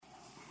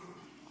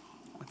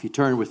If you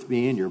turn with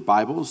me in your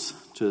Bibles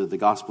to the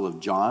Gospel of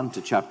John,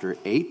 to chapter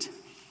 8.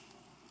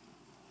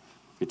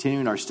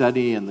 Continuing our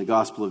study in the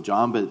Gospel of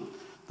John, but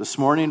this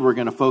morning we're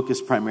going to focus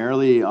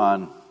primarily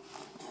on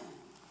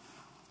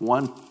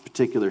one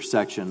particular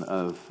section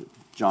of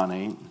John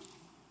 8,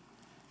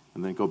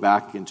 and then go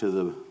back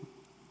into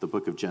the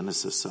book of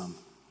Genesis.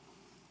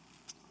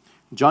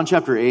 John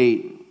chapter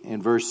 8,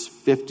 in verse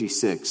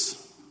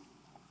 56,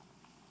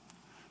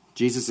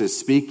 Jesus is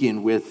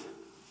speaking with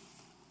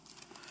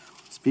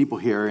people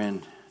here,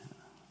 and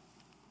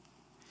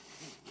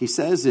he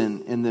says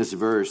in this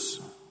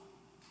verse,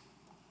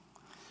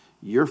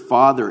 "Your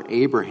father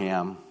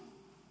Abraham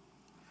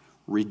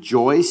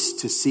rejoiced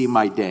to see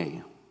my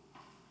day,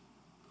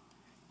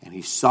 and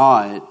he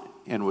saw it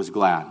and was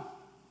glad."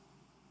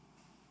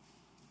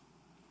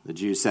 The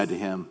Jews said to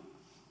him,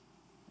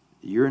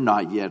 "You're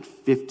not yet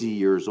 50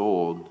 years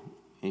old,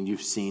 and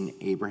you've seen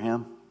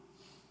Abraham?"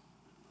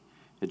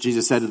 And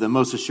Jesus said to them,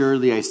 "Most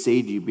assuredly I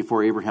say to you,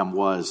 before Abraham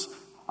was,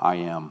 I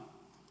am."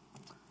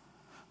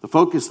 The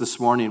focus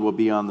this morning will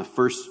be on the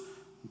first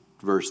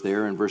verse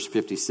there in verse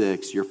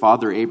 56. "Your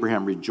father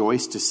Abraham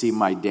rejoiced to see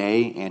my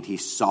day, and he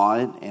saw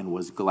it and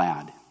was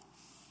glad."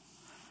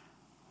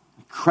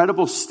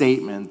 Incredible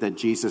statement that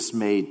Jesus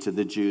made to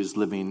the Jews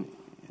living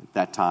at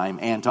that time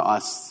and to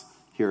us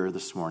here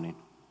this morning.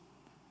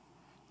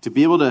 To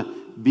be able to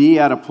be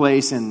at a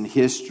place in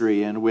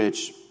history in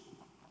which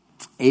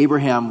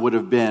Abraham would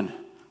have been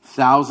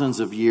thousands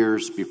of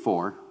years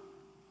before.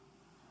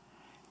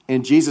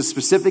 And Jesus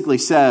specifically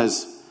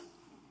says,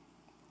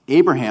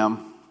 Abraham,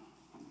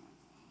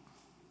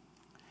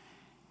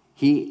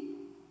 he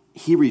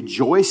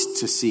rejoiced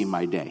to see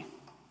my day.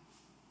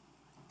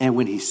 And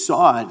when he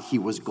saw it, he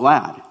was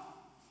glad.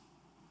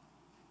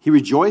 He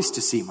rejoiced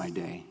to see my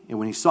day. And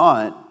when he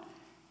saw it,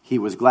 he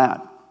was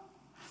glad.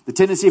 The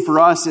tendency for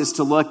us is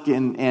to look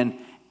and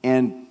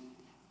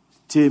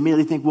to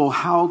immediately think, well,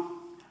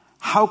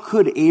 how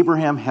could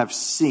Abraham have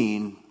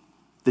seen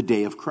the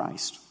day of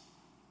Christ?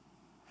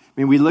 I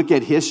mean, we look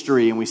at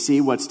history and we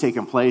see what's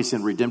taken place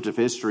in redemptive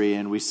history,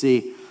 and we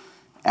see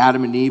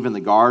Adam and Eve in the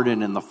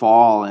garden and the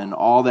fall and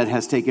all that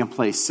has taken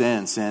place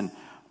since,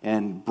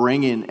 and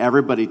bringing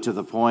everybody to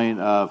the point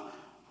of,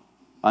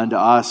 unto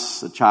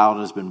us a child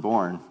has been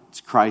born.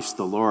 It's Christ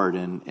the Lord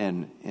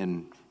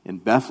in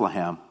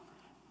Bethlehem.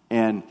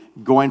 And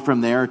going from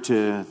there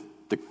to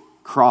the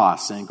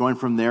cross, and going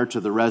from there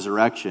to the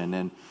resurrection,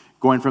 and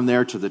going from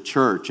there to the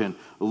church, and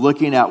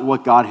looking at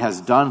what God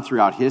has done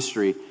throughout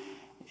history.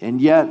 And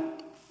yet,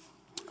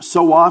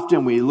 so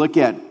often we look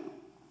at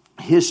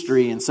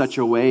history in such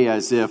a way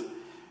as if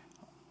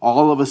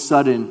all of a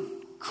sudden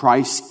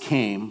Christ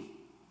came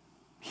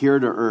here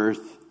to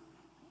earth,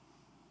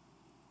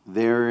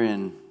 there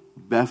in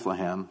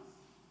Bethlehem,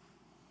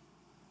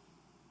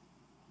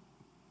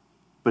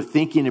 but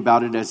thinking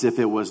about it as if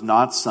it was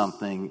not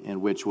something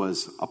in which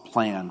was a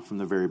plan from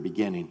the very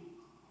beginning.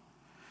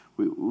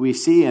 We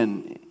see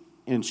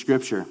in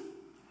Scripture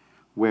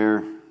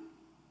where,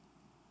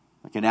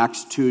 like in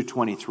Acts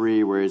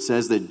 2:23, where it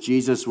says that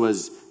Jesus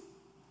was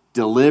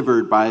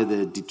delivered by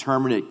the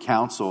determinate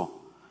counsel,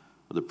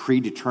 or the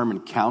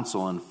predetermined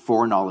counsel and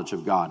foreknowledge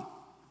of God.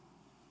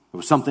 It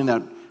was something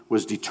that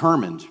was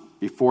determined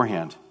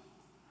beforehand.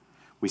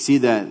 We see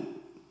that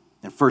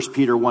in 1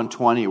 Peter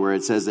 1:20, where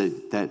it says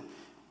that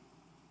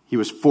he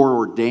was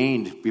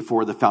foreordained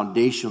before the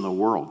foundation of the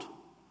world.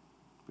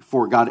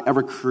 Before God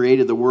ever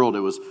created the world,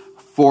 it was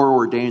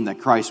foreordained that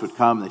Christ would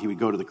come, that he would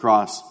go to the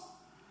cross.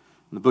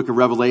 In the book of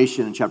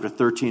Revelation, in chapter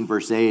 13,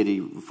 verse 8, he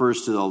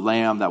refers to the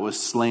Lamb that was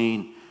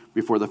slain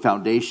before the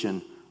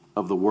foundation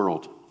of the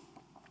world.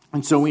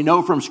 And so we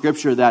know from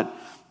Scripture that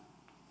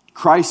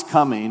Christ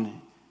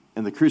coming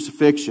and the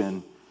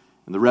crucifixion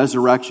and the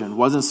resurrection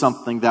wasn't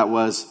something that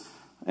was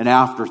an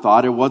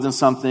afterthought. It wasn't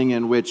something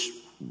in which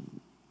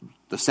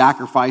the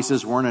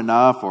sacrifices weren't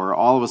enough, or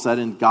all of a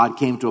sudden God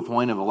came to a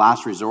point of a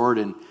last resort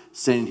and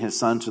sending his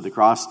son to the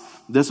cross.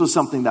 This was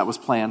something that was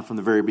planned from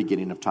the very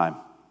beginning of time.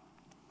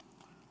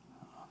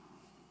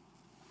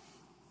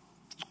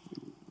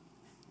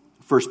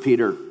 1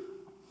 Peter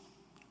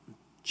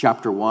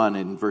chapter 1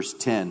 and verse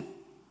 10,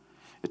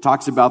 it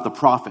talks about the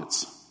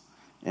prophets.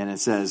 And it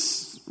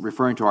says,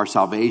 referring to our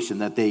salvation,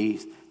 that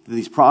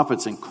these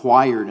prophets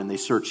inquired and they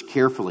searched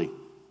carefully.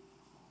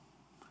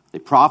 They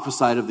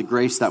prophesied of the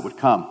grace that would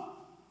come.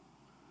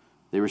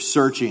 They were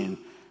searching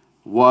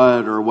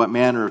what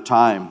manner of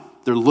time.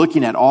 They're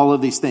looking at all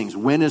of these things.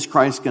 When is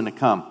Christ going to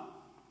come?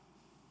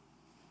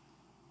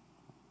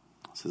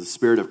 So the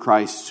Spirit of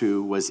Christ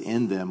who was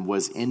in them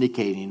was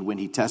indicating, when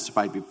he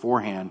testified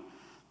beforehand,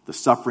 the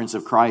sufferings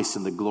of Christ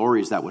and the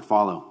glories that would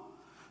follow.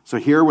 So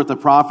here with the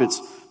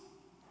prophets,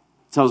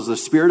 tells the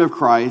Spirit of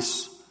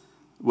Christ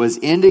was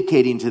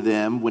indicating to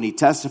them when he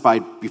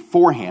testified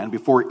beforehand,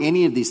 before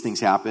any of these things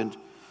happened,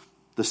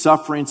 the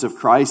sufferings of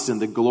Christ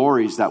and the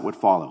glories that would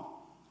follow.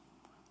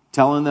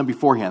 Telling them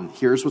beforehand,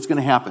 here's what's going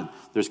to happen.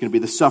 There's going to be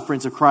the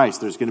sufferings of Christ.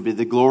 There's going to be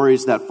the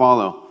glories that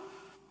follow.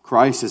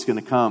 Christ is going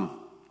to come.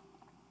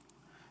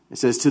 It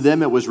says, to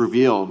them it was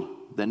revealed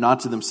that not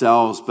to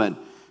themselves, but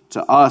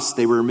To us,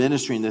 they were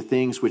ministering the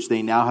things which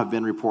they now have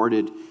been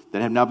reported,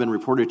 that have now been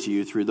reported to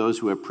you through those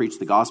who have preached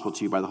the gospel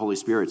to you by the Holy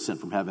Spirit sent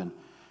from heaven,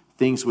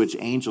 things which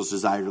angels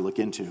desire to look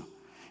into.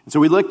 And so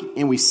we look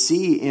and we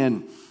see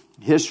in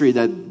history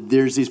that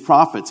there's these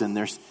prophets, and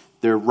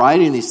they're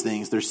writing these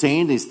things, they're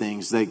saying these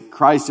things, that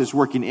Christ is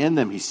working in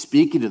them, he's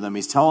speaking to them,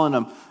 he's telling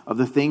them of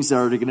the things that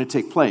are going to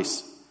take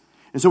place.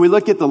 And so we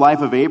look at the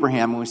life of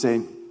Abraham and we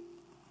say,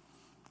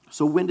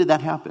 so when did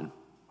that happen?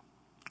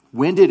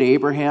 When did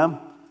Abraham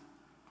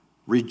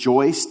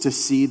rejoice to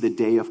see the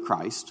day of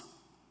Christ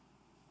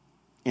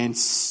and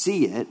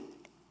see it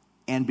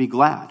and be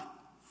glad?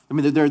 I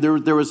mean,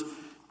 there was,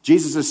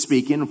 Jesus is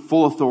speaking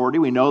full authority.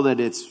 We know that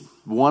it's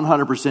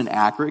 100%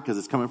 accurate because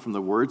it's coming from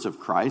the words of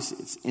Christ.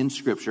 It's in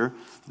Scripture.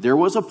 There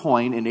was a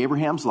point in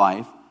Abraham's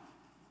life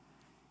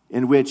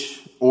in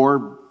which,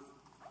 or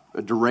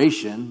a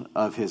duration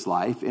of his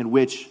life, in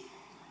which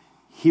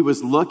he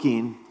was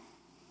looking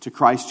to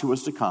Christ who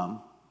was to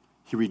come.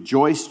 He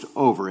rejoiced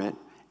over it,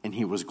 and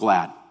he was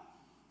glad.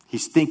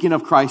 He's thinking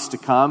of Christ to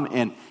come,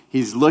 and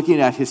he's looking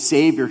at his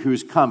Savior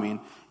who's coming,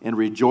 and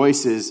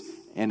rejoices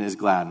and is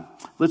glad.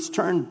 Let's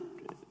turn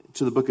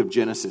to the book of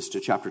Genesis, to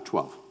chapter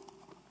 12.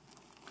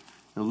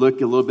 And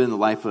look a little bit in the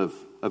life of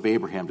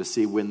Abraham to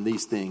see when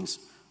these things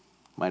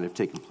might have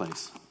taken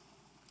place.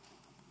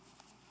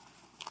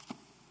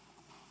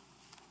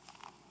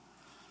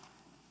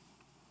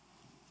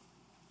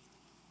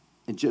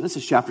 In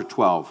Genesis chapter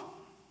 12,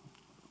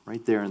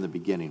 right there in the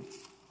beginning,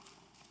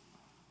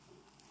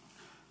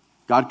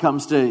 God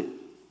comes to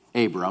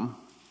Abram,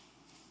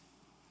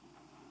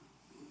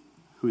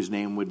 whose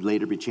name would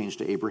later be changed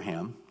to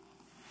Abraham.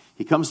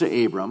 He comes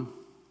to Abram,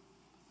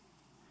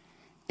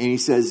 and he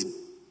says,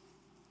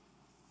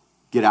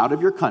 get out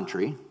of your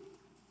country,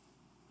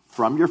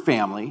 from your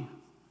family,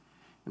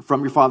 and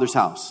from your father's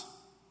house,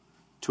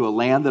 to a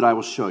land that I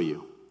will show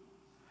you.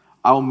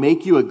 I will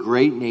make you a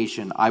great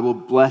nation. I will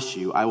bless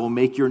you. I will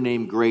make your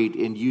name great,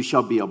 and you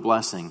shall be a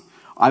blessing.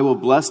 I will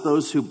bless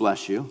those who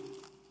bless you,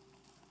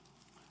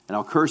 and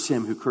I'll curse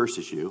him who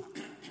curses you.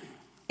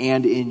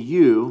 And in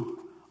you,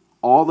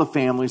 all the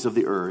families of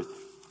the earth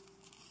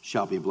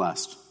shall be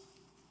blessed.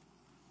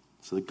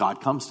 So that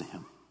God comes to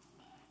him.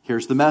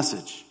 Here's the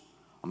message.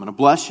 I'm going to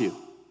bless you.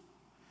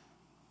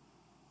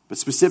 But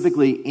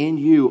specifically, in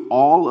you,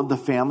 all of the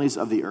families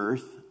of the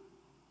earth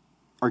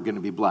are going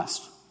to be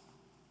blessed.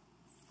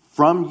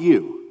 From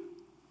you,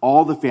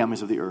 all the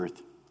families of the earth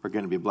are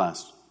going to be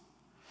blessed.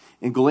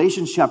 In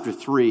Galatians chapter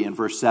 3 and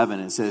verse 7,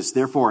 it says,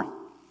 therefore,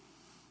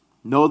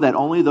 know that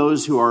only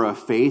those who are of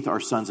faith are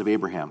sons of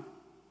Abraham.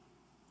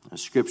 The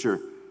Scripture,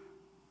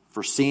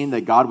 foreseeing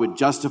that God would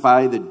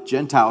justify the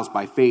Gentiles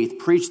by faith,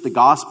 preached the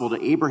gospel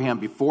to Abraham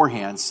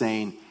beforehand,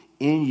 saying,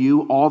 in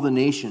you all the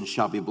nations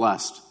shall be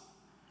blessed.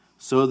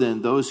 So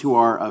then those who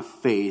are of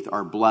faith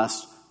are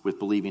blessed with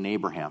believing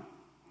Abraham.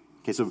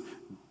 Okay, so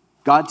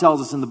God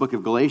tells us in the book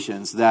of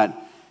Galatians that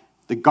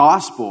the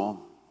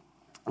gospel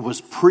was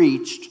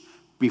preached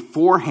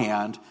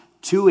beforehand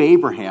to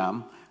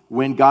Abraham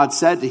when God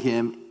said to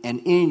him,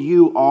 and in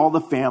you all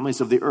the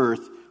families of the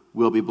earth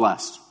will be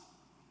blessed.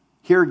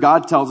 Here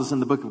God tells us in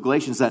the book of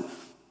Galatians that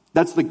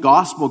that's the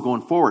gospel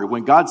going forward.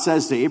 When God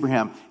says to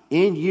Abraham,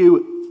 in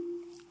you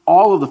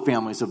all of the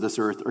families of this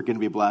earth are going to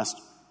be blessed,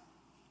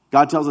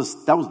 God tells us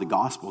that was the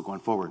gospel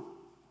going forward.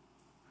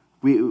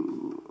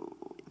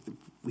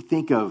 We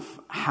think of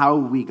how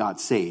we got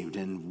saved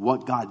and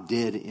what God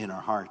did in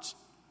our hearts.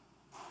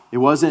 It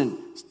wasn't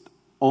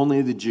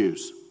only the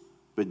Jews,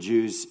 but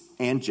Jews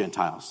and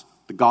Gentiles.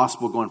 The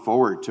gospel going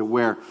forward to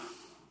where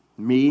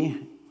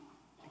me,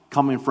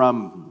 coming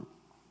from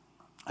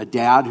a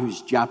dad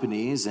who's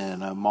Japanese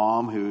and a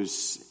mom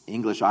who's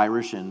English,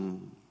 Irish,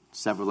 and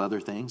several other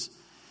things,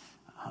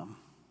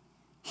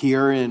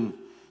 here in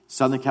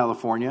Southern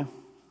California,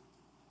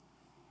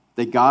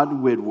 that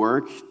God would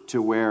work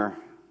to where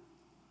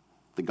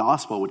the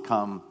gospel would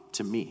come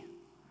to me,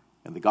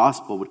 and the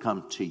gospel would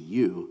come to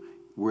you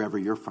wherever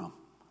you're from.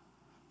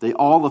 That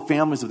all the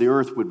families of the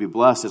earth would be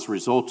blessed as a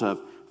result of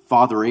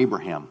Father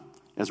Abraham,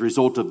 as a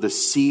result of the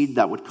seed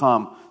that would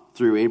come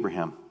through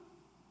Abraham.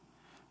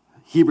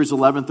 Hebrews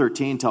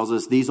 11:13 tells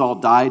us, these all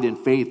died in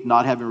faith,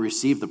 not having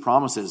received the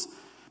promises,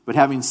 but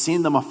having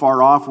seen them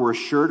afar off, were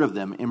assured of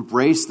them,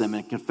 embraced them,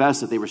 and confessed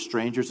that they were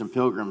strangers and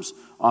pilgrims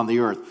on the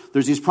earth.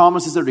 There's these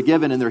promises that are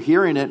given, and they're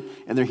hearing it,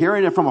 and they're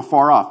hearing it from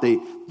afar off.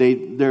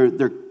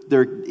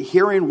 They're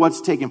hearing what's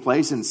taking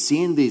place and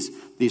seeing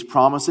these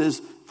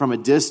promises from a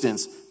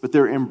distance, but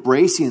they're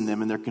embracing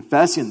them, and they're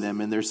confessing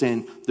them, and they're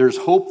saying, there's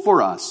hope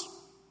for us.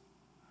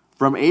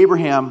 From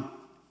Abraham,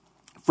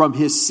 from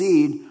his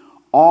seed,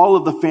 all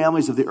of the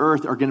families of the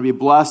earth are going to be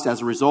blessed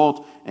as a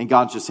result, and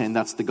God's just saying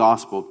that's the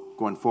gospel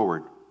going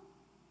forward.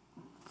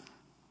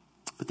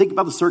 But think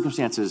about the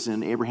circumstances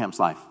in Abraham's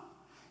life.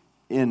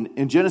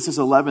 In Genesis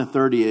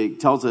 11:30, it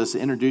tells us,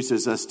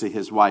 introduces us to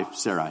his wife,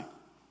 Sarai.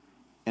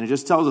 And it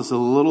just tells us a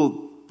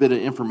little bit of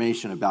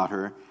information about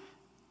her.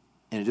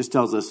 And it just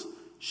tells us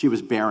she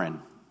was barren.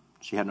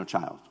 She had no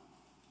child.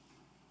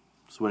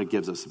 That's what it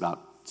gives us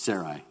about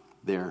Sarai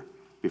there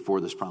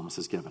before this promise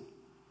is given.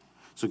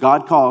 So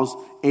God calls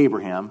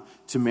Abraham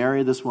to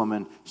marry this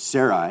woman,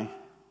 Sarai,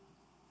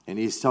 and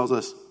he tells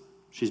us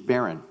she's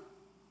barren.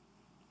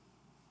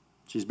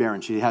 She's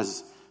barren. She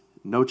has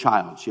no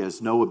child. She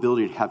has no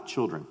ability to have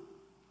children.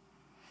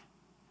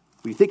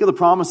 When you think of the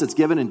promise that's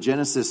given in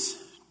Genesis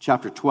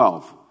chapter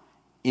 12,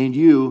 in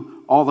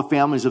you, all the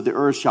families of the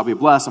earth shall be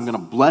blessed. I'm going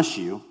to bless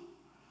you.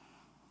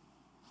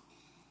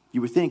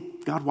 You would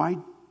think, God,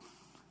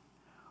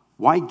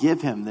 why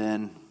give him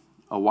then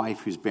a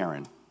wife who's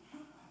barren?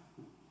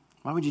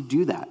 Why would you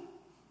do that?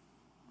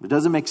 It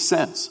doesn't make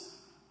sense.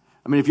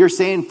 I mean, if you're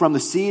saying from the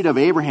seed of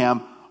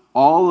Abraham,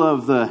 all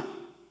of the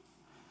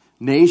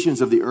nations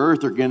of the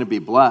earth are going to be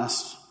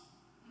blessed,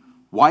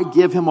 why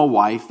give him a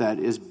wife that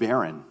is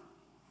barren?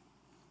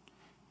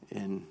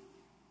 And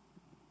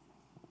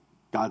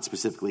God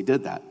specifically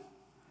did that.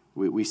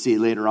 We see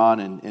later on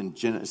in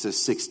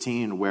Genesis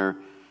 16 where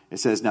it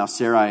says, now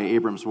Sarai,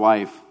 Abram's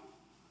wife,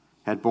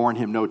 had borne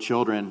him no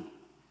children.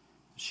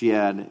 She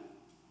had an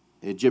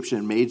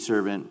Egyptian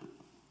maidservant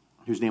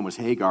whose name was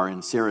Hagar,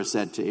 and Sarah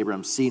said to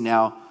Abram, see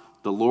now,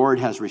 the Lord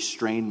has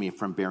restrained me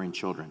from bearing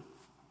children.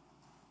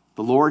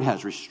 The Lord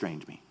has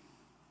restrained me.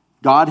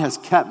 God has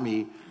kept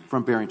me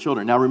from bearing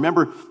children. Now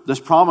remember, this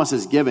promise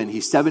is given.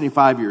 He's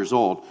 75 years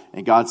old,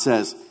 and God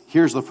says,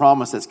 here's the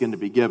promise that's going to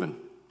be given.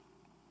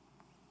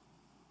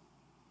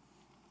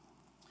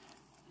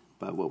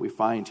 But what we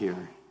find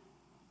here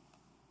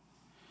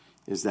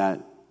is that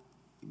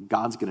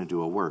God's going to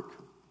do a work.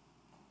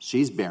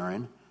 She's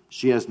barren.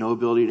 She has no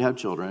ability to have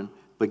children,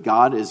 but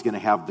God is going to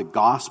have the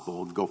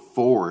gospel go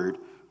forward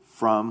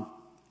from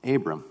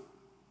Abram.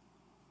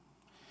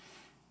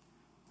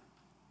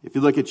 If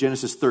you look at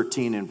Genesis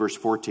 13 and verse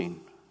 14,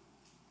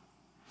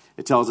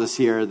 it tells us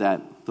here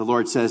that the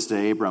Lord says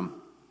to Abram,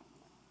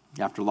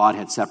 after Lot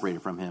had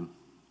separated from him,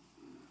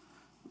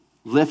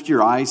 lift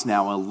your eyes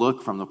now and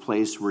look from the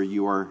place where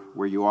you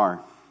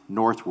are,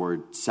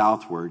 northward,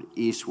 southward,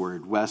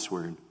 eastward,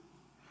 westward.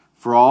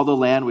 For all the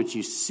land which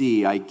you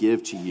see I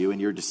give to you and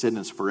your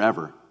descendants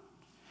forever.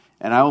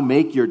 And I will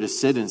make your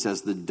descendants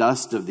as the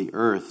dust of the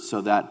earth,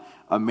 so that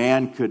if a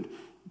man could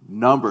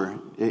number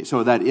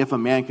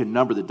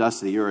the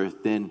dust of the earth,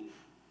 then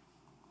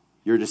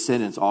your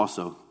descendants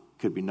also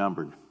could be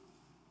numbered.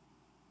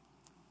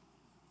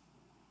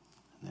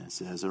 And then it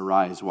says,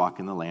 arise, walk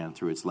in the land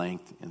through its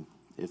length and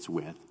its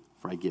width,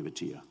 for I give it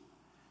to you.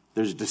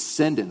 There's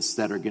descendants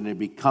that are going to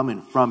be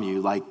coming from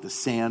you like the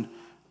sand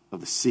of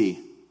the sea.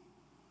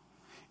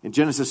 In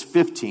Genesis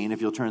 15,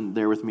 if you'll turn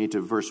there with me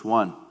to verse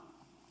 1,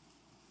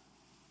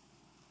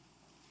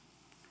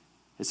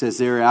 it says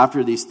there,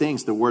 after these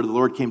things, the word of the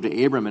Lord came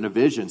to Abram in a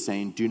vision,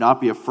 saying, do not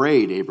be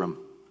afraid, Abram.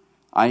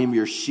 I am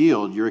your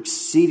shield, your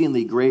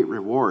exceedingly great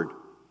reward.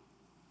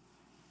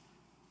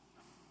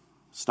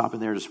 Stopping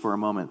there just for a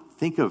moment.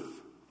 Think of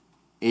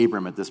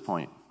Abram at this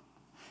point.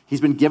 He's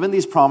been given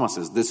these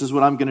promises. This is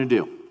what I'm going to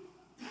do.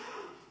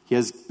 He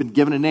has been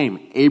given a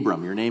name,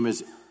 Abram. Your name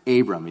is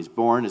Abram. He's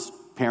born. His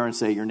parents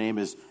say your name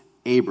is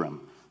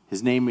Abram.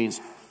 His name means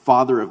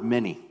father of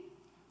many.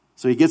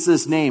 So he gets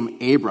this name,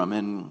 Abram,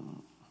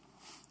 and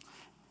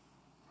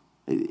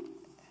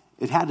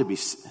it had to be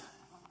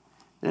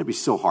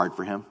so hard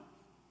for him.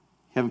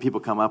 Having people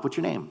come up, what's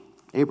your name?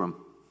 Abram.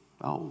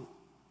 Oh,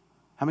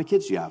 how many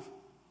kids do you have?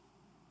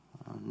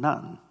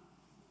 None.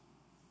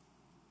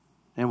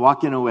 And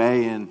walking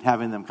away and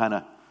having them kind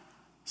of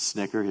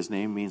snicker. His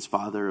name means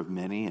father of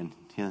many, and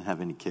he doesn't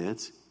have any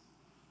kids.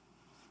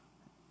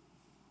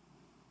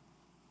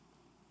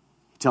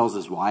 He tells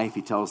his wife,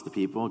 he tells the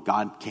people,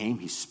 God came,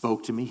 he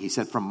spoke to me. He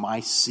said, from my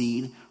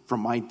seed,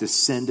 from my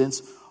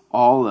descendants,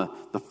 all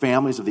the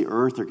families of the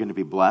earth are going to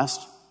be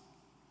blessed.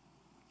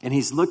 And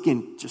he's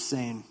looking, just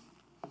saying,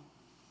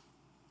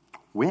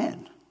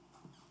 when?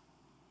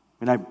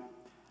 I mean,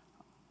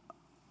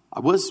 I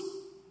was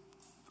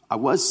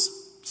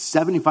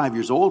 75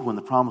 years old when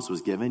the promise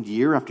was given.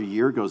 Year after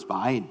year goes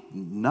by,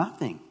 and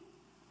nothing.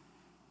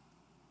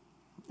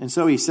 And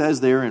so he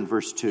says there in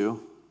verse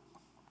 2,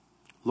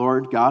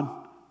 Lord God,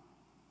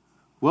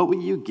 what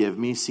will you give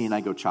me, seeing I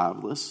go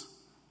childless,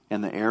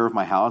 and the heir of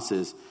my house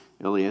is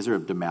Eliezer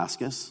of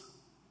Damascus?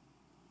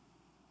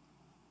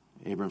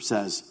 Abram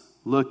says,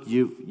 look,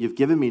 you've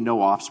given me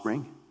no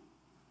offspring.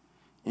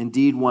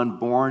 Indeed, one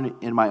born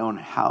in my own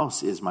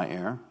house is my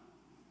heir.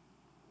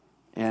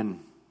 And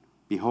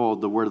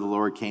behold, the word of the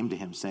Lord came to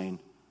him, saying,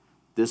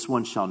 this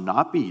one shall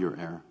not be your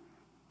heir,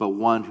 but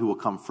one who will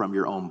come from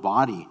your own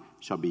body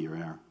shall be your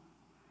heir.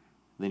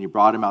 Then he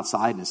brought him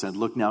outside and said,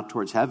 look now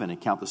towards heaven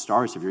and count the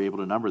stars if you're able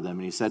to number them.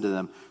 And he said to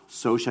them,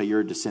 so shall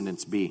your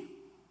descendants be.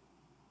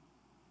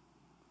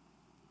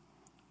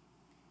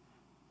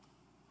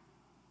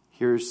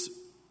 Here's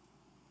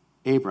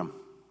Abram.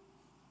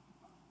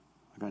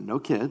 I've got no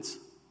kids.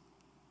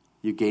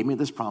 You gave me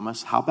this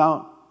promise. How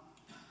about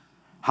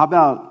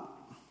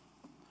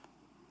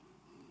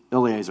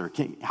Eliezer?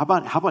 How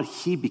about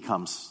he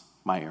becomes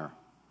my heir?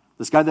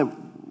 This guy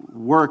that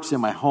works in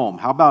my home.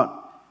 How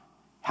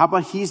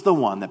about he's the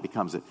one that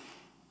becomes it?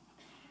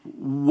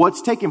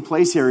 what's taking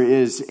place here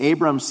is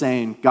Abram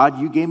saying, God,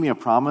 you gave me a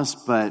promise,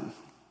 but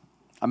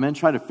I'm going to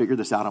try to figure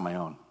this out on my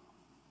own.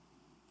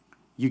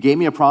 You gave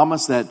me a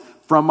promise that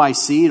from my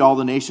seed, all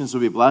the nations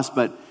will be blessed,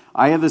 but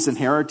I have this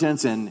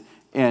inheritance, and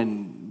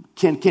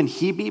can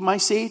he be my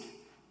seed?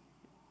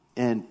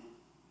 And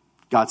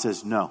God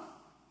says, no.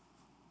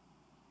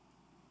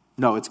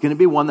 No, it's going to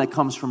be one that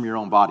comes from your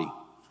own body.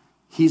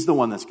 He's the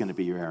one that's going to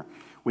be your heir.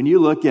 When you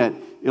look at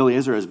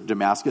Eliezer as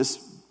Damascus,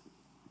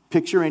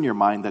 picture in your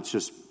mind that's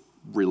just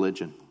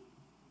religion.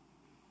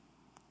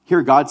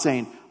 Here God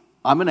saying,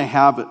 I'm going to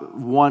have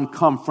one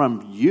come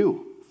from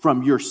you,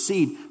 from your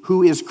seed,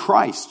 who is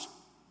Christ.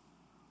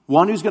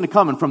 One who's going to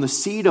come, and from the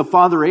seed of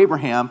Father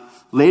Abraham,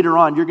 later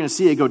on, you're going to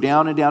see it go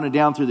down and down and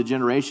down through the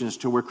generations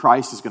to where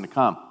Christ is going to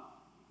come.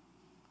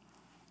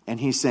 And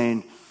he's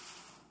saying,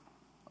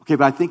 okay,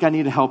 but I think I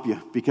need to help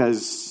you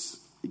because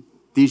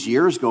these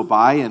years go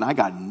by and I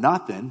got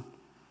nothing.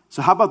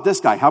 So how about this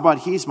guy? How about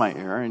he's my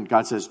heir? And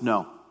God says,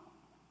 no.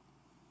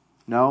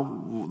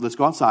 No, let's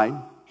go outside.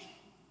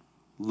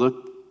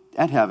 Look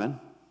at heaven.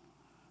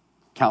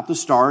 Count the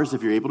stars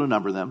if you're able to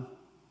number them.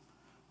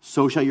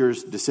 So shall your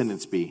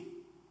descendants be.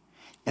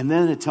 And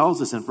then it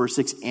tells us in verse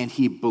 6, and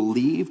he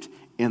believed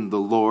in the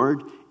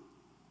Lord,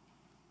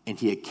 and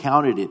he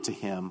accounted it to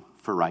him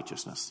for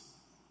righteousness.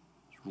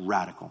 It's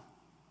radical.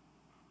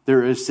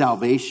 There is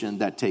salvation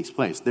that takes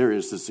place. There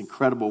is this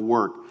incredible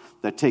work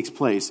that takes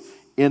place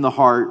in the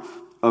heart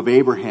of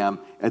Abraham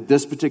at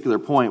this particular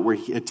point where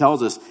it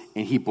tells us,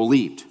 and he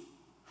believed.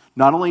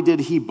 Not only did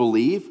he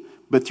believe,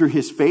 but through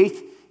his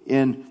faith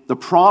in the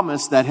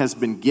promise that has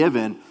been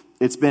given,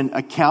 it's been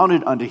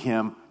accounted unto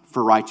him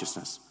for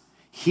righteousness.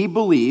 He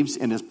believes,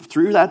 and it's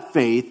through that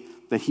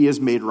faith that he is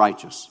made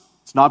righteous.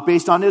 It's not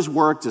based on his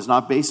works. It's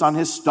not based on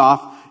his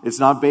stuff. It's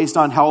not based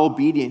on how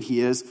obedient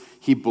he is.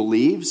 He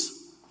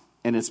believes,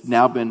 and it's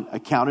now been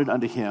accounted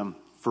unto him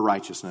for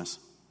righteousness.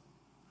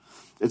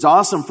 It's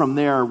awesome from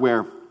there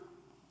where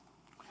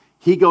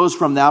he goes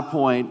from that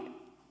point,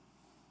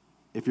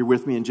 if you're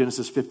with me in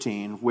Genesis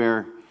 15,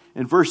 where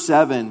in verse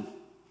 7,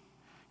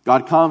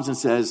 God comes and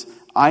says,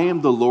 I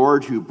am the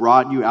Lord who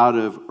brought you out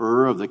of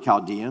Ur of the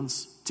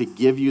Chaldeans to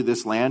give you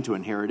this land to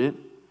inherit it.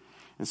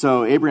 And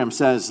so Abraham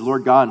says,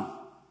 Lord God,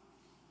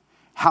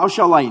 how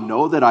shall I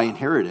know that I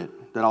inherit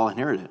it, that I'll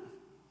inherit it?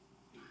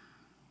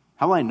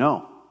 How will I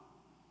know?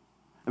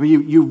 I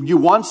mean, you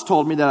once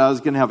told me that I was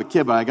going to have a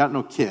kid, but I got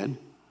no kid.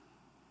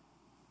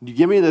 You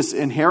give me this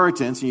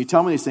inheritance and you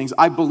tell me these things.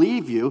 I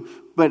believe you,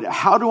 but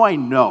how do I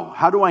know?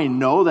 How do I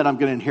know that I'm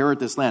going to inherit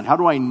this land? How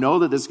do I know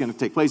that this is going to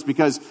take place?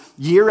 Because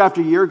year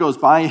after year goes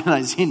by and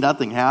I see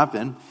nothing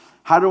happen.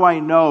 How do I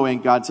know?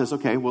 And God says,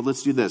 okay, well,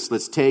 let's do this.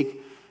 Let's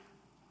take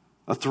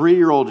a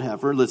 3-year-old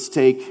heifer. Let's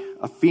take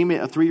a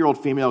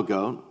 3-year-old female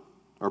goat,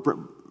 or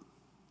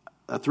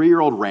a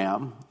 3-year-old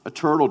ram, a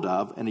turtle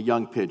dove, and a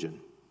young pigeon.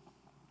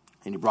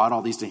 And he brought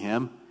all these to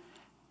him.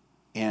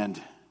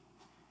 And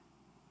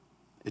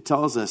it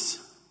tells us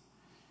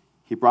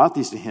he brought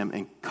these to him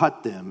and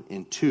cut them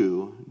in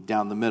two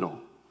down the middle,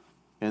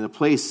 and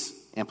placed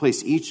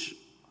each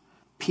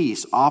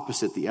piece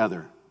opposite the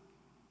other.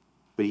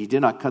 But he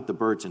did not cut the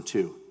birds in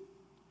two.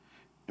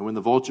 And when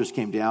the vultures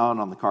came down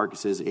on the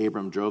carcasses,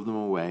 Abram drove them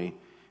away.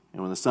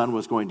 And when the sun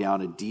was going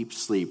down, a deep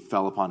sleep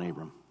fell upon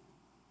Abram.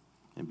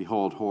 And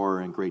behold, horror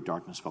and great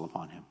darkness fell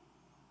upon him.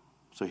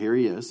 So here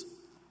he is.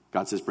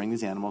 God says, bring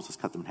these animals, let's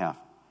cut them in half.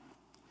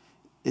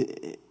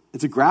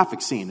 It's a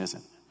graphic scene,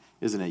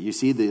 isn't it? You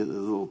see the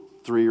little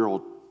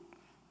 3-year-old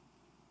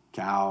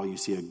cow, you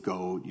see a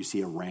goat, you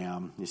see a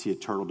ram, you see a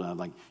turtle dove.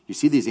 Like, you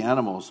see these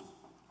animals.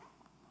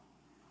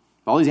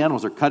 All these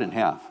animals are cut in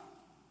half,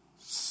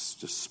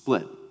 just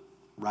split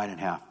right in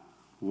half,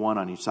 one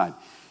on each side.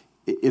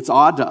 It's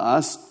odd to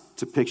us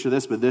to picture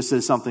this, but this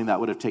is something that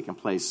would have taken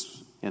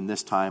place in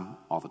this time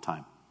all the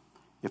time.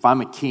 If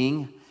I'm a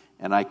king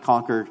and I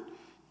conquer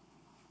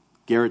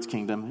Garrett's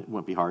kingdom, it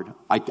wouldn't be hard.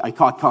 I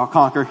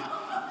conquer.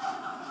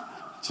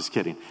 Just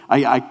kidding.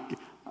 I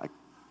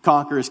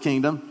conquer his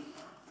kingdom.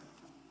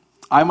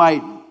 I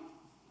might,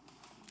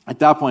 at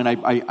that point,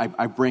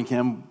 I bring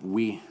him.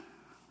 We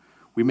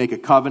make a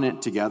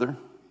covenant together.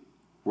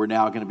 We're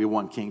now going to be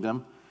one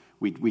kingdom.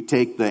 We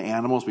take the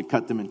animals, we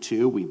cut them in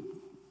two, we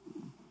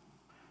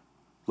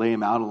lay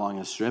them out along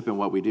a strip, and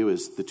what we do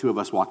is the two of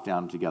us walk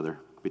down together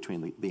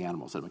between the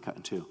animals that have been cut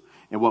in two.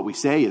 And what we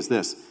say is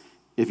this: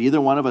 if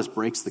either one of us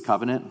breaks the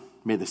covenant,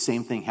 may the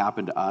same thing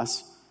happen to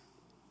us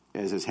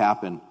as has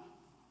happened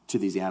to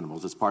these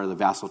animals. It's part of the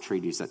vassal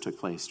treaties that took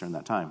place during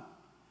that time.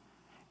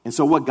 And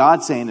so what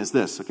God's saying is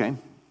this, okay?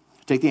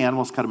 Take the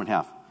animals, cut them in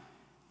half.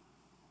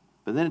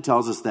 But then it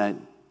tells us that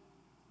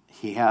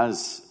he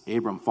has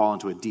Abram fall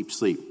into a deep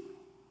sleep.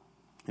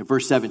 In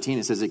verse 17,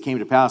 it says, it came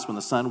to pass when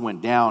the sun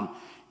went down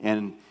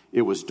and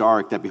it was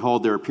dark, that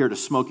behold, there appeared a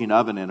smoking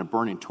oven and a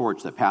burning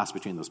torch that passed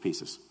between those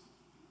pieces.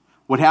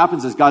 What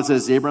happens is God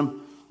says,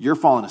 Abram, you're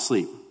falling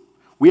asleep.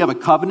 We have a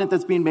covenant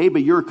that's being made,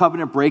 but you're a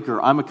covenant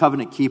breaker. I'm a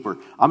covenant keeper.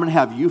 I'm going to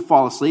have you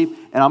fall asleep,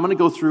 and I'm going to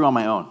go through on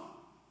my own.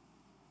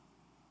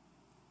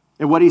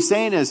 And what he's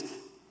saying is,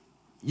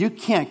 you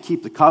can't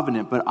keep the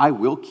covenant, but I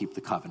will keep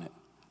the covenant.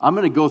 I'm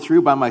going to go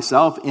through by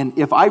myself, and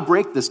if I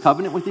break this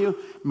covenant with you,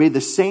 may the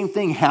same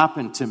thing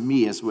happen to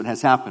me as what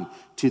has happened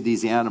to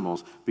these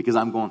animals, because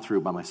I'm going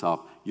through by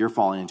myself. You're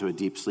falling into a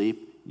deep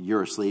sleep.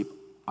 You're asleep.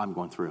 I'm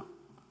going through.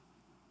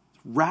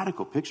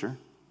 Radical picture.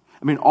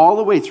 I mean, all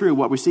the way through,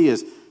 what we see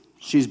is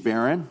she's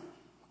barren,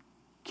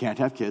 can't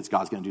have kids.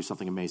 God's going to do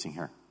something amazing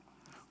here.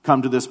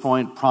 Come to this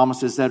point,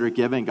 promises that are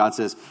given. God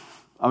says,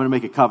 I'm going to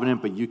make a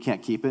covenant, but you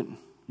can't keep it.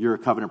 You're a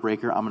covenant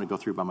breaker. I'm going to go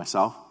through by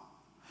myself.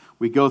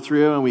 We go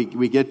through and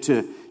we get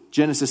to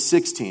Genesis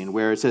 16,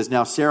 where it says,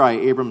 now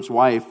Sarai, Abram's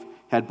wife,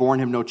 had borne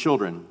him no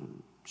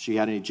children. She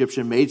had an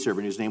Egyptian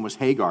maidservant whose name was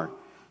Hagar.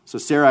 So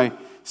Sarai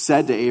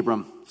said to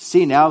Abram,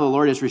 see, now the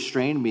Lord has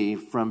restrained me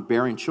from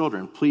bearing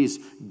children. Please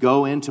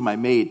go into my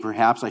maid.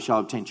 Perhaps I shall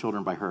obtain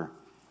children by her.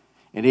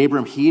 And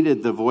Abram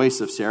heeded the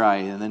voice of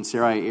Sarai. And then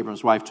Sarai,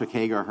 Abram's wife, took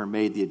Hagar, her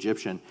maid, the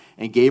Egyptian,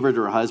 and gave her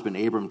to her husband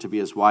Abram to be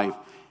his wife,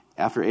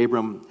 after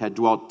Abram had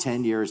dwelt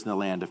 10 years in the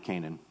land of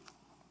Canaan.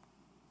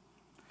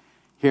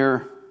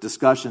 Here,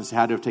 discussions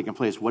had to have taken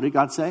place. What did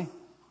God say?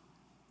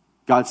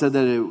 God said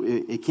that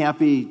it can't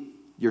be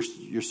your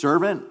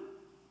servant.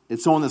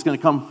 It's someone that's going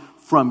to come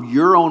from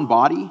your own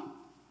body.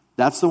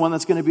 That's the one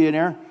that's going to be an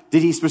heir.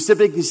 Did he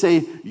specifically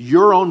say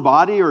your own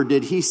body, or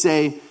did he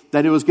say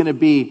that it was going to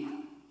be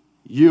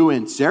you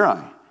and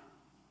Sarai?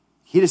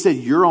 He just said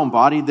your own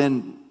body.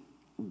 Then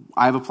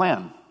I have a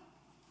plan.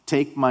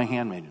 Take my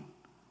handmaiden.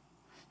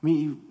 I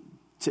mean,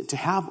 to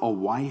have a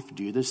wife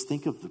do this,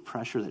 think of the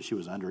pressure that she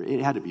was under. It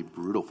had to be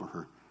brutal for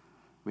her.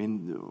 I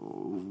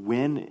mean,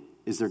 when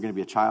is there going to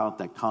be a child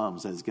that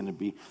comes that is going to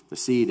be the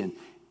seed?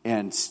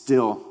 And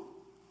still,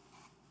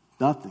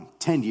 nothing.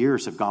 10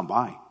 years have gone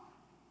by.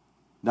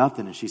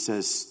 Nothing. And she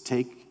says,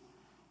 take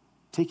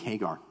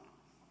Hagar.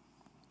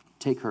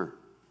 Take her.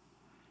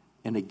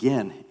 And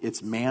again,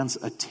 it's man's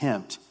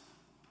attempt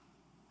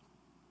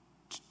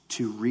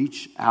to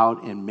reach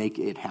out and make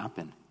it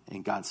happen.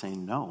 And God's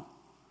saying no.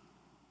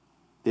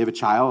 They have a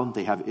child.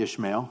 They have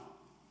Ishmael.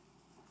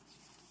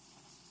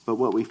 But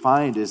what we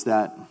find is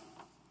that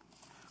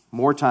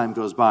more time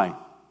goes by.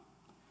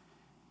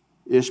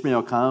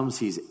 Ishmael comes.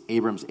 He's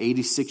Abram's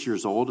 86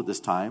 years old at this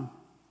time.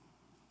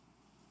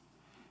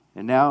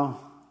 And now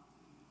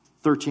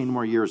 13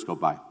 more years go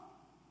by.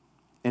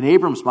 In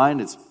Abram's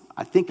mind, it's,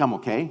 I think I'm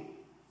okay.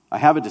 I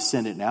have a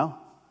descendant now.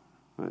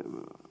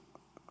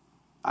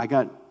 I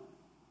got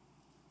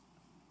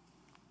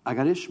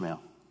Ishmael.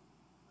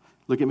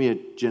 Look at me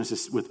at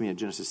Genesis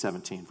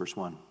 17, verse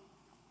 1.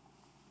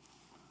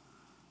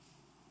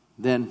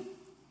 Then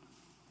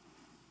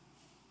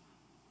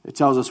it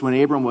tells us when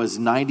Abram was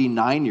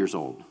 99 years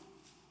old,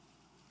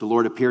 the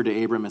Lord appeared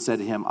to Abram and said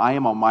to him, I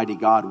am Almighty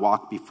God,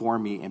 walk before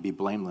me and be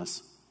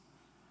blameless.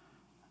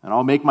 And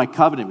I'll make my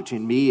covenant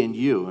between me and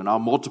you, and I'll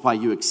multiply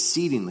you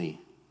exceedingly.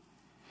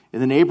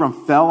 And then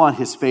Abram fell on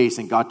his face,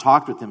 and God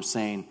talked with him,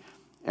 saying,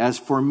 as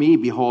for me,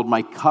 behold,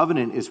 my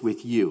covenant is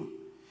with you,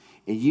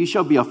 and you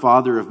shall be a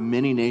father of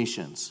many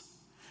nations.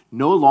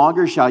 No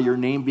longer shall your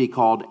name be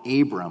called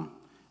Abram,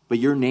 but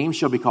your name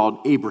shall be called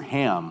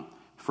Abraham,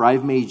 for I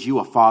have made you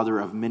a father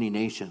of many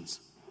nations.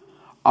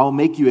 I will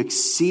make you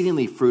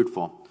exceedingly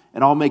fruitful,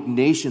 and I'll make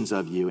nations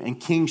of you, and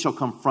kings shall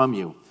come from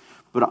you.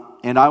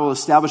 And I will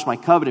establish my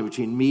covenant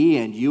between me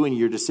and you and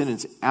your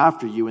descendants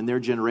after you and their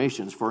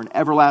generations for an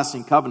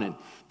everlasting covenant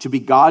to be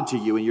God to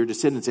you and your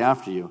descendants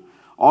after you.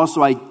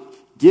 Also, I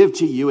give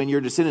to you and your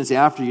descendants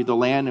after you the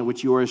land in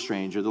which you are a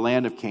stranger, the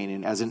land of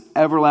Canaan, as an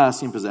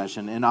everlasting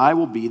possession, and I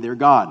will be their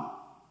God.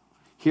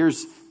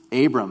 Here's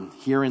Abram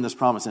hearing this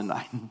promise, and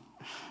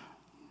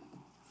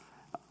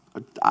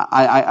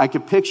I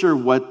could picture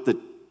what the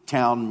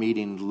town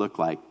meeting looked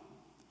like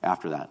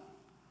after that.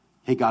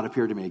 Hey, God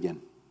appeared to me again.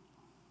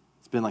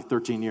 It's been like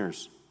 13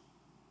 years,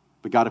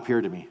 but God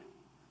appeared to me.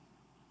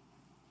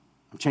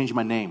 I'm changing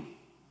my name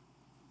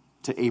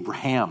to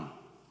Abraham.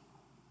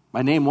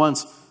 My name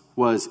once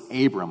was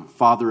Abram,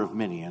 father of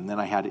many, and then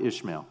I had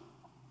Ishmael.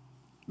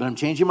 But I'm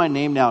changing my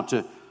name now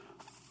to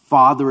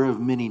father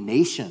of many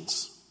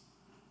nations.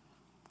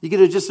 You get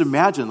to just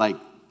imagine, like,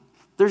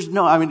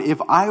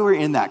 if I were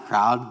in that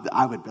crowd,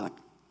 I would be like,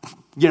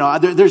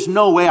 there's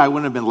no way I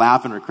wouldn't have been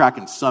laughing or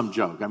cracking some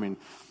joke. I mean,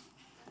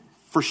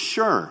 for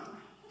sure.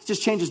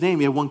 Just change his name.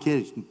 He had one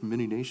kid,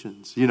 many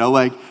nations. You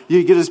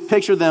can just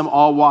picture them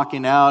all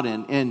walking out,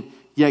 and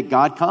yet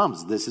God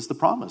comes. This is the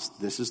promise.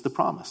 This is the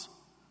promise.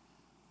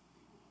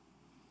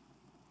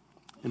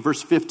 In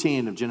verse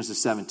 15 of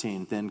Genesis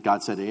 17, then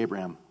God said to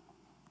Abraham,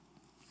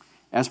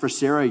 as for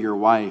Sarah, your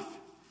wife,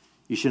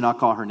 you should not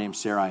call her name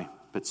Sarai,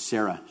 but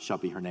Sarah shall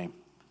be her name.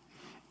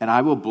 And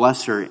I will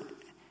bless her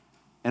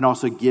and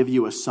also give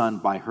you a son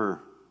by her.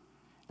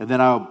 And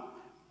then I will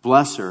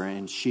bless her,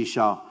 and she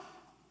shall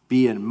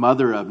be a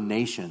mother of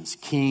nations.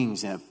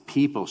 Kings and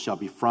people shall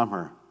be from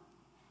her.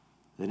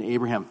 Then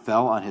Abraham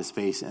fell on his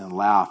face and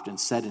laughed and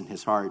said in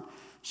his heart,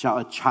 shall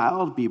a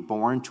child be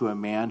born to a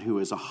man who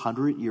is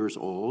 100 years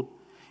old?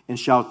 And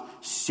shall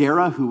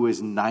Sarah, who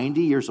is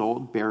 90 years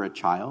old, bear a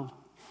child?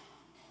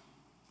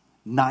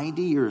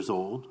 90 years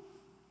old?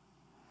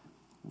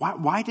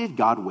 Why did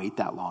God wait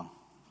that long?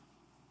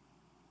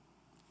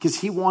 Because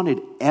he wanted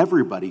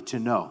everybody to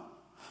know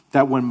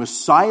that when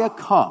Messiah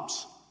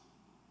comes,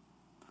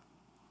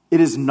 it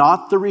is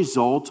not the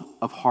result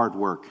of hard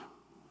work.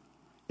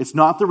 It's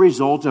not the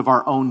result of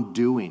our own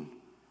doing.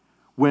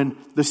 When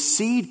the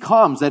seed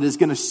comes that is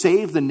going to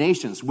save the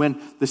nations, when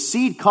the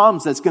seed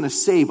comes that's going to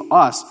save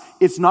us,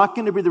 it's not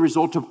going to be the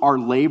result of our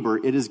labor.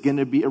 It is going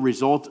to be a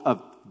result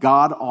of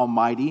God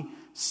Almighty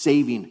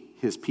saving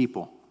his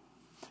people.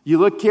 You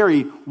look,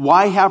 Carrie,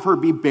 why have her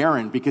be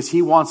barren? Because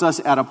he wants us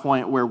at a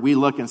point where we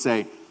look and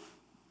say,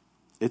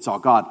 it's all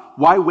God.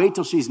 Why wait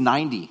till she's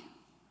 90?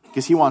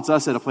 Because he wants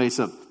us at a place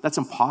of, that's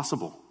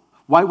impossible.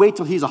 Why wait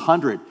till he's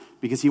 100?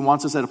 Because he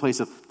wants us at a place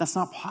of, that's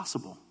not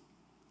possible.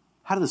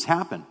 How did this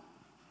happen?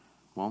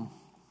 Well,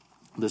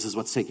 this is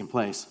what's taking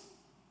place.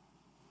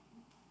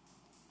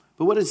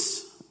 But what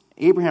does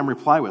Abraham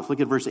reply with? Look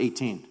at verse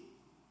 18.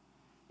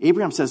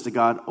 Abraham says to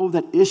God, oh,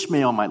 that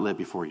Ishmael might live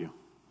before you.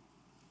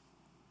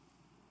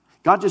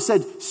 God just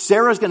said,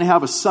 Sarah's going to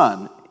have a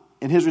son.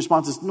 And his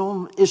response is,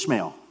 no,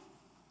 Ishmael.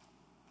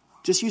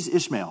 Just use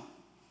Ishmael.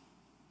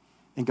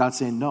 And God's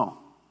saying, no.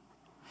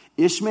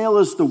 Ishmael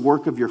is the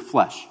work of your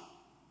flesh.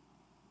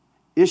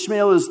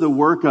 Ishmael is the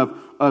work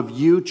of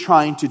you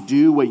trying to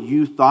do what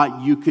you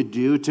thought you could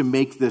do to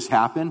make this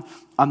happen.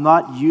 I'm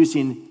not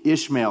using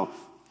Ishmael.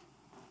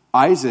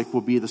 Isaac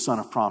will be the son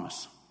of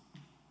promise.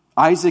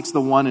 Isaac's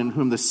the one in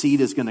whom the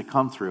seed is going to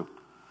come through.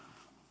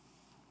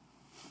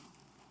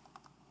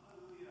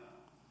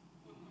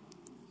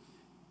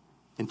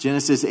 In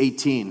Genesis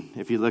 18,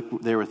 if you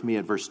look there with me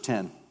at verse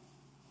 10,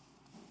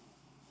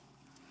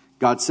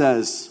 God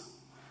says,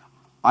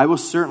 I will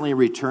certainly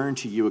return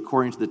to you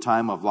according to the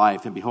time of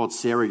life, and behold,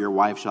 Sarah, your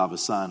wife, shall have a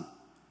son.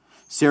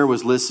 Sarah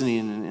was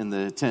listening in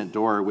the tent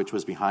door, which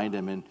was behind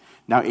him, and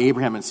now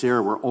Abraham and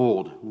Sarah were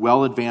old,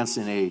 well advanced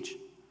in age,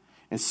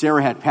 and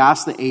Sarah had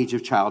passed the age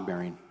of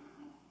childbearing.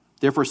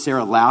 Therefore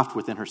Sarah laughed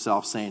within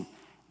herself, saying,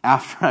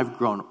 after I've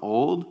grown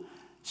old,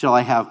 shall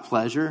I have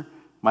pleasure,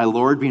 my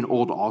Lord being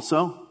old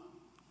also?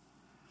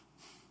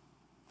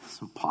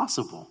 It's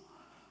impossible.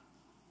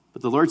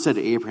 But the Lord said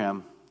to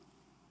Abraham,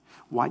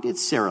 why did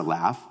Sarah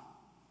laugh,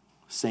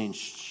 saying,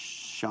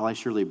 shall I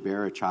surely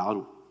bear a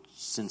child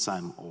since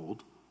I'm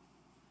old?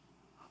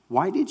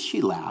 Why did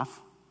she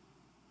laugh?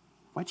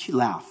 Why'd she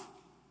laugh?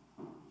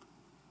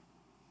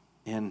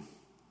 And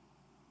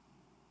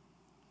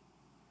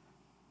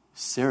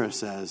Sarah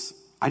says,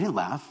 I didn't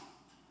laugh.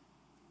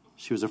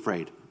 She was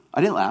afraid.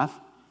 I didn't laugh.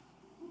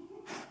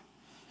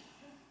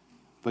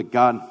 But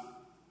God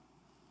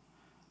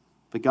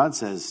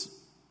says,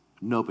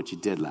 no, but you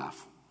did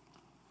laugh.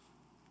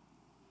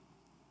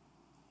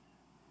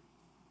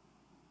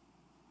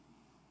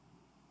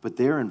 But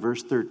there in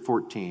verse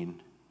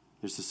 14,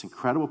 there's this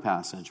incredible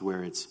passage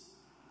where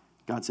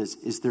God says,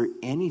 is there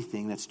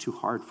anything that's too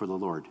hard for the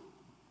Lord?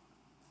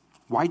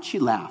 Why'd she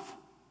laugh?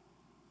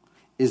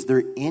 Is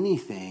there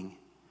anything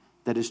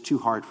that is too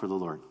hard for the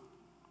Lord?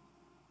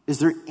 Is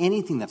there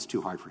anything that's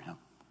too hard for him?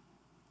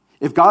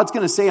 If God's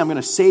going to say, I'm going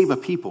to save a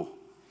people,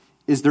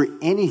 is there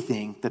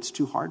anything that's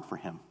too hard for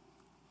him?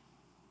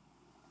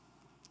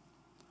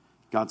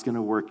 God's going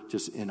to work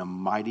just in a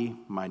mighty,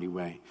 mighty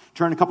way.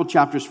 Turn a couple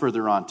chapters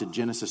further on to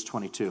Genesis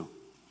 22.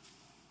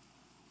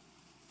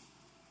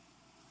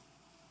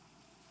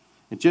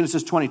 In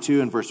Genesis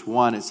 22 and verse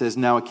 1, it says,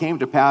 now it came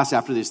to pass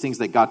after these things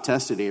that God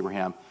tested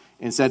Abraham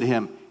and said to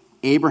him,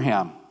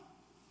 Abraham.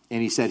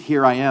 And he said,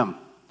 here I am.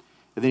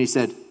 And then he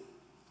said,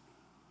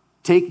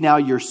 take now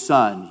your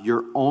son,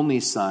 your only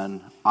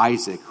son,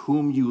 Isaac,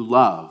 whom you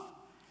love,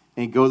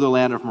 and go to the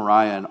land of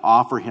Moriah and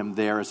offer him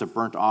there as a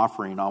burnt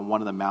offering on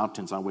one of the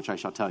mountains on which I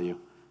shall tell you.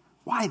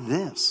 Why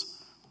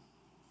this?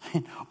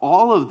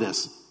 All of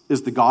this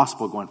is the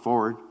gospel going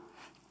forward.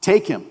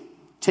 Take him.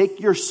 Take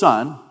your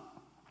son,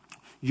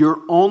 your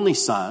only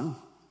son,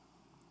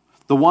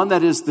 the one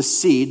that is the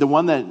seed, the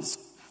one that is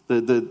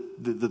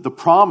the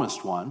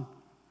promised one,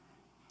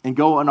 and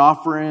go and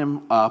offer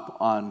him up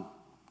on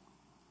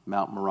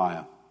Mount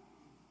Moriah.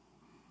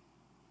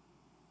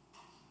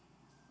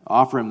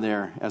 Offer him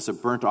there as a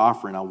burnt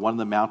offering on one of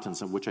the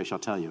mountains of which I shall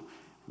tell you.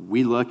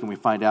 We look and we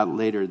find out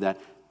later that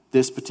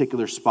this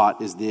particular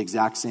spot is the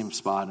exact same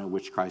spot in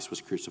which Christ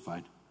was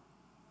crucified.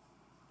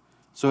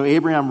 So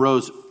Abraham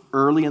rose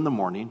early in the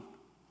morning.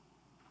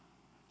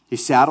 He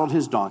saddled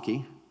his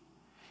donkey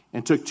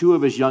and took 2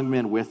 of his young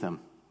men with him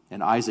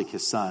and Isaac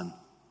his son.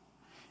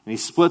 And he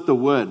split the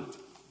wood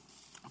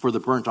for the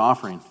burnt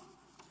offering.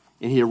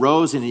 And he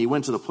arose and he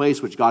went to the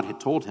place which God had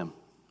told him.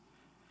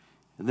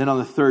 And then on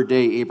the 3rd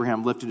day,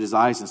 Abraham lifted his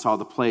eyes and saw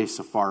the place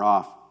afar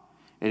off.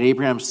 And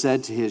Abraham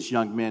said to his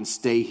young men,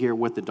 stay here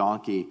with the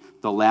donkey.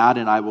 The lad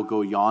and I will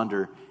go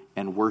yonder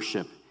and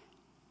worship.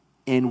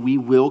 And we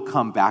will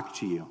come back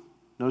to you.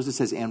 Notice it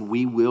says, and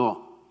we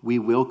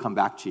will come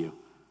back to you.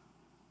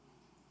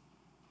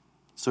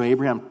 So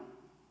Abraham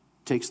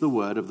takes the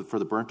wood for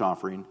the burnt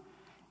offering,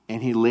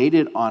 and he laid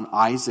it on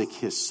Isaac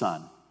his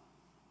son.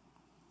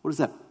 What does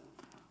that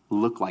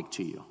look like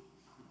to you?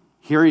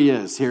 Here he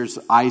is. Here's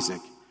Isaac.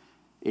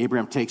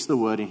 Abraham takes the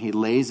wood and he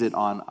lays it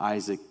on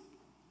Isaac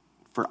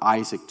for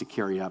Isaac to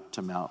carry up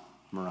to Mount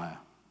Moriah.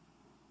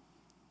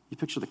 You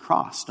picture the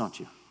cross, don't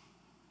you?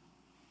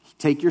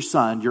 Take your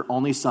son, your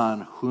only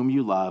son, whom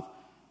you love,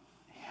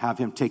 have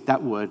him take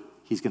that wood.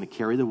 He's going to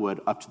carry the wood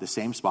up to the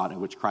same spot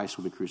in which Christ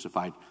will be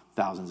crucified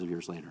thousands of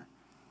years later.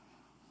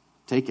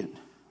 Take it.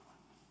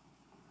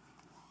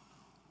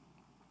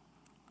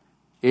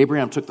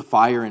 Abraham took the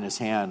fire in his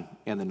hand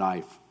and the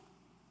knife.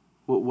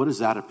 What is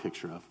that a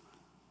picture of?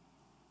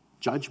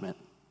 Judgment.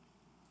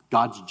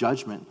 God's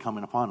judgment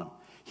coming upon him.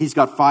 He's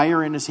got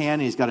fire in his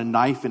hand, and he's got a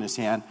knife in his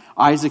hand.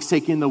 Isaac's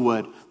taking the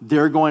wood.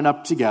 They're going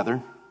up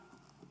together.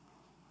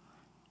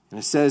 And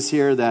it says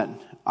here that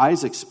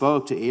Isaac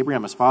spoke to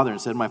Abraham, his father,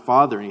 and said, "My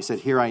father." And he said,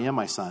 "Here I am,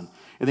 my son."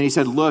 And then he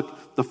said,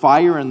 "Look, the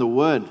fire and the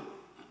wood,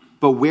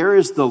 but where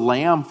is the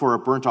lamb for a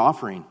burnt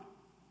offering?"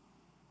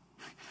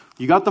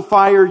 You got the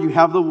fire, you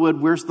have the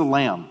wood, where's the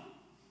lamb?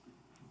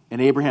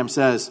 And Abraham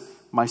says,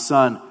 "My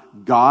son,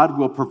 God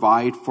will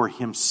provide for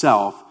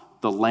himself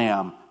the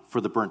lamb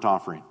for the burnt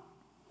offering."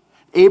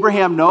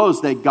 Abraham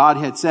knows that God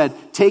had said,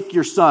 "Take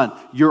your son,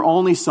 your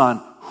only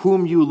son,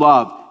 whom you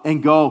love,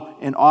 and go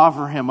and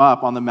offer him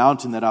up on the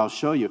mountain that I'll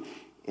show you."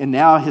 And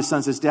now his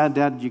son says,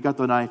 Dad, you got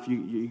the knife,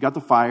 you got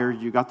the fire,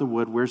 you got the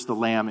wood, where's the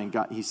lamb? And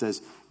he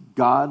says,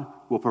 God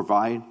will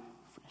provide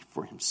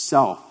for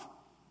himself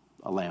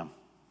a lamb.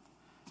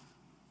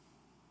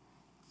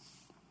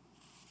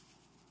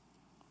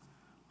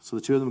 So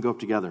the two of them go up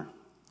together.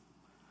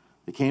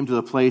 They came to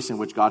the place in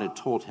which God had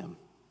told him.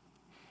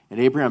 And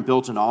Abraham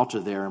built an altar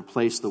there and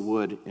placed the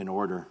wood in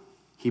order.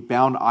 He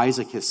bound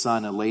Isaac his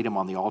son and laid him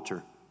on the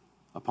altar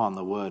upon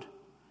the wood.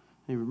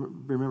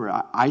 And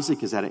remember,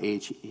 Isaac is at an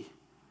age,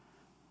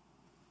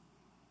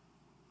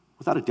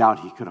 without a doubt,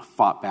 he could have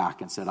fought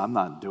back and said, "I'm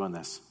not doing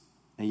this."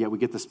 And yet we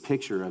get this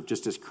picture of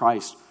just as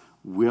Christ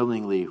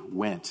willingly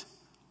went,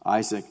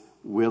 Isaac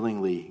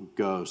willingly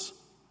goes.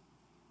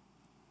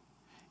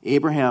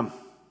 Abraham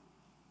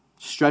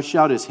stretched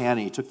out his hand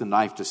and he took the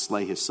knife to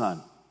slay his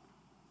son.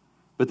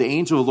 But the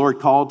angel of the Lord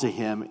called to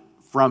him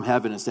from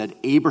heaven and said,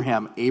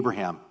 "Abraham,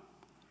 Abraham."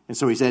 And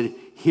so he said,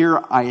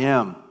 "Here I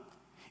am."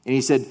 And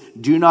he said,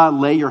 "Do not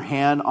lay your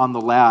hand on the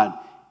lad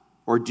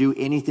or do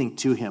anything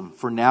to him.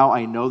 For now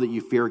I know that you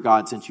fear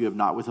God, since you have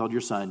not withheld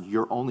your son,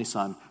 your only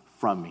son,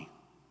 from me."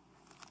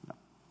 Now,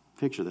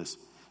 picture this.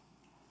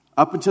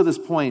 Up until this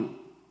point,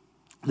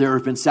 there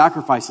have been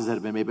sacrifices that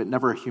have been made, but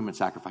never a human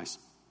sacrifice.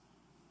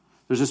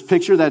 There's this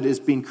picture that is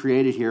being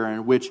created here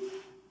in which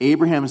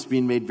Abraham is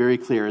being made very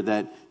clear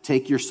that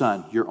take your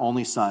son, your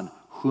only son,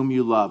 whom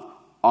you love,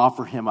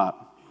 offer him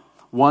up.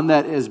 One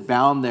that is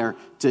bound there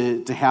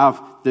to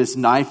have this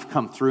knife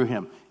come through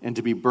him and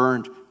to be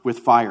burned with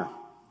fire.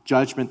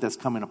 Judgment that's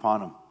coming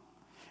upon him.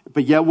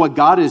 But yet what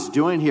God is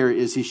doing here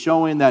is he's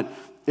showing that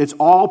it's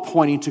all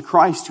pointing to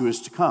Christ who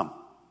is to come.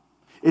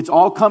 It's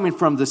all coming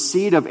from the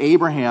seed of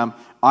Abraham,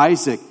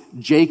 Isaac,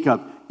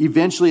 Jacob.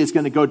 Eventually it's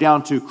going to go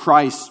down to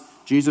Christ,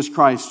 Jesus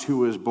Christ, who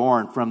was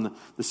born from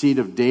the seed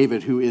of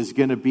David, who is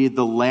going to be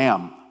the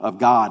Lamb of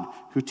God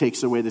who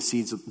takes away the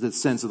sins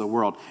of the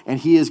world. And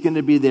he is going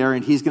to be there,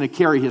 and he's going to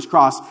carry his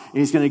cross, and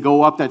he's going to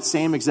go up that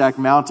same exact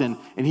mountain,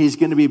 and he's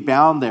going to be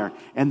bound there.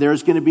 And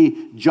there's going to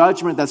be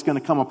judgment that's going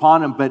to come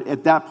upon him. But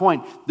at that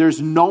point,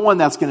 there's no one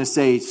that's going to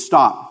say,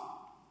 "Stop."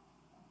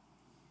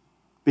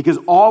 Because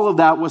all of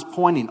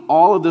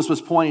this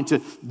was pointing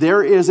to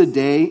there is a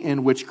day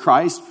in which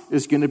Christ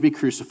is going to be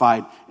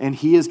crucified, and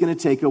he is going to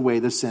take away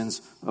the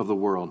sins of the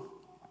world.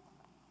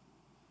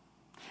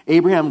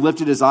 Abraham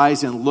lifted his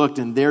eyes and looked,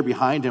 and there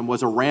behind him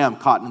was a ram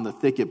caught in the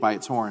thicket by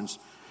its horns.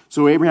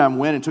 So Abraham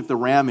went and took the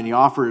ram, and he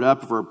offered it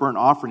up for a burnt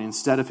offering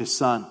instead of his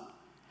son.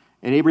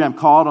 And Abraham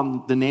called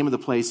on the name of the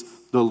place,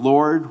 "The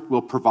Lord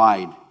will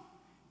provide."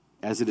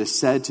 As it is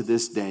said to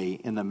this day,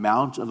 "In the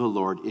mount of the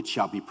Lord it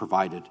shall be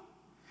provided."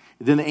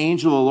 Then the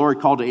angel of the Lord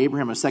called to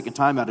Abraham a second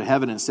time out of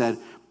heaven and said,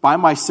 "By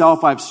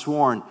myself I've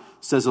sworn,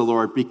 says the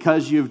Lord,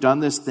 because you have done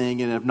this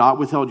thing and have not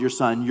withheld your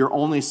son, your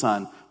only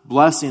son,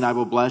 blessing I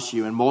will bless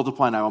you, and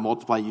multiplying I will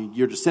multiply you.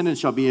 Your descendants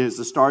shall be as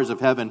the stars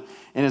of heaven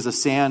and as the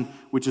sand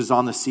which is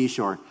on the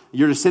seashore.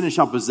 Your descendants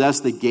shall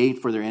possess the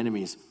gate for their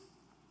enemies,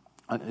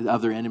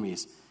 of their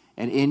enemies.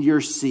 And in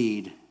your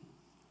seed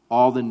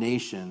all the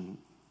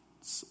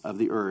nations of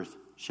the earth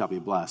shall be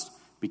blessed,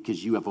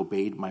 because you have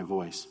obeyed my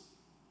voice."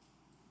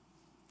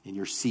 In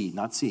your seed,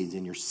 not seeds,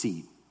 in your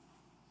seed.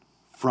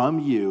 From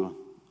you,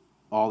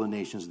 all the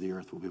nations of the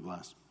earth will be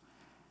blessed.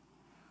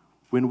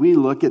 When we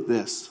look at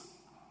this,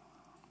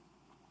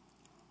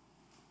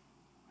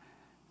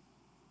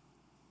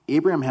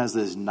 Abraham has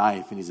this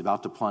knife and he's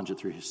about to plunge it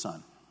through his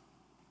son.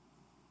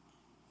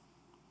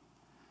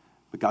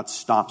 But God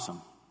stops him.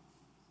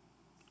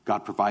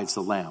 God provides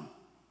the lamb.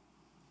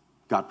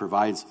 God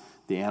provides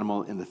the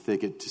animal in the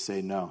thicket to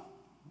say, "No,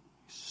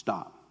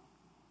 stop."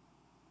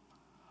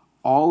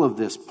 All of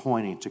this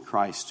pointing to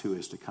Christ who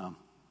is to come.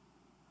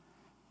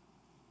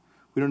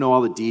 We don't know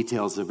all the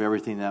details of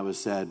everything that was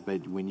said,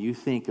 but when you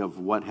think of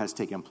what has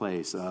taken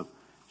place, of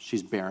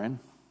she's barren,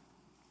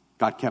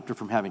 God kept her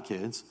from having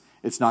kids,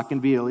 It's not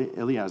going to be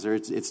Eliezer.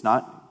 It's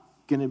not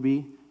going to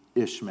be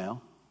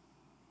Ishmael.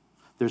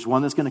 There's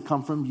one that's going to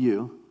come from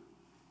you.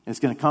 It's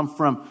going to come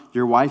from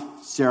your wife,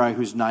 Sarah,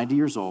 who's 90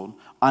 years old.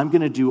 I'm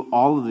going to do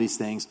all of these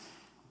things.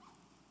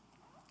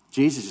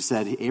 Jesus just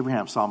said,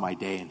 Abraham saw my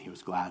day and he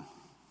was glad.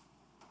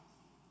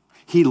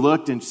 He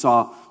looked and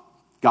saw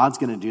God's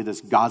going to do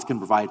this. God's going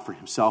to provide for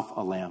himself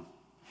a lamb.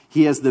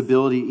 He has the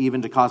ability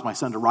even to cause my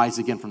son to rise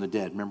again from the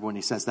dead. Remember when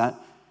he says that?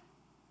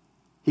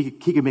 He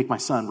could make my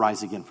son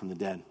rise again from the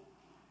dead.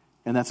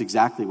 And that's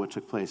exactly what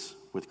took place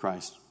with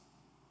Christ.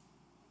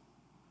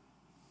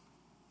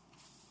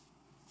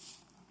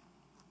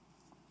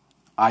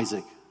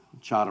 Isaac,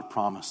 child of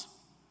promise.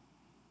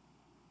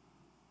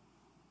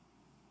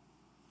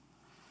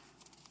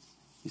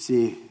 You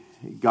see,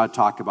 God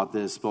talked about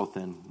this both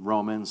in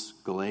Romans,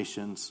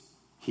 Galatians,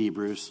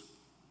 Hebrews.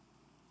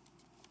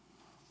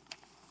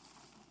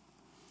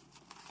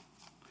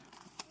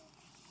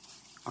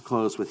 I'll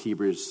close with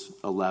Hebrews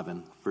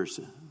 11,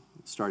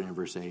 starting in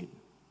verse 8.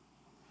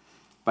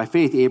 By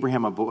faith,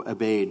 Abraham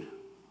obeyed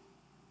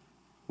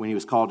when he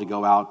was called to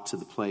go out to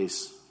the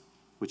place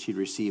which he'd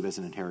receive as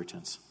an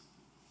inheritance.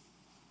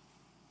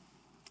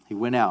 He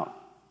went out,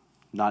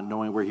 not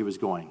knowing where he was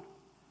going.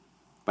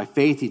 By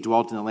faith, he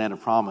dwelt in the land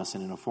of promise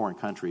and in a foreign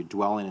country,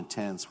 dwelling in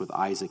tents with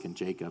Isaac and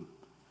Jacob,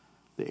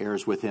 the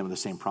heirs with him of the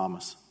same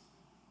promise.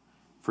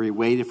 For he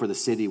waited for the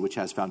city which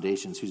has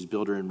foundations, whose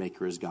builder and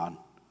maker is God.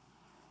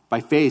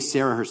 By faith,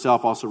 Sarah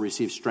herself also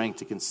received strength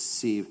to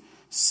conceive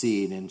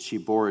seed, and she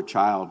bore a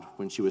child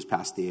when she was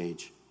past the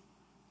age,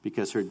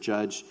 because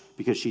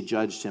she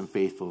judged him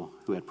faithful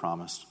who had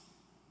promised.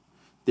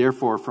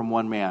 Therefore, from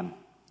one man,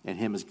 and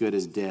him as good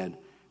as dead,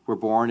 were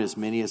born as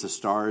many as the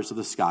stars of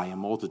the sky, a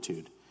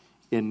multitude,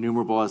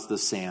 innumerable as the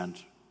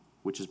sand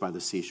which is by the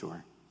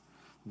seashore.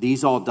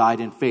 These all died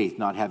in faith,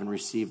 not having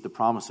received the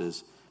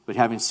promises, but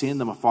having seen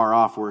them afar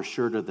off, were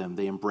assured of them.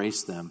 They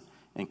embraced them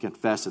and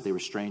confessed that they were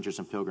strangers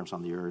and pilgrims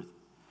on the earth.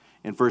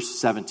 In verse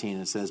 17,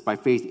 it says, by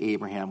faith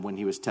Abraham, when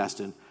he was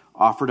tested,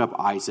 offered up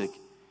Isaac,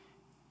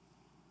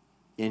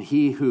 and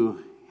he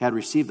who had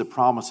received the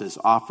promises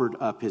offered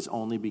up his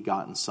only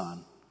begotten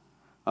son,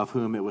 of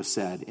whom it was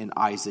said, in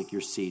Isaac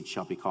your seed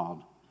shall be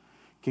called,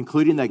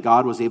 concluding that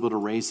God was able to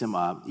raise him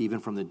up even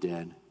from the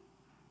dead,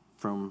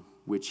 from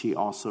which he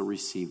also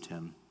received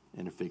him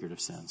in a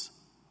figurative sense.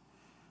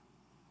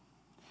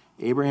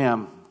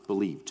 Abraham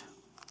believed.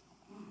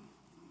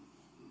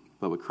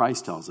 But what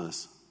Christ tells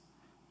us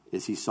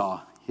is he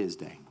saw his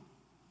day.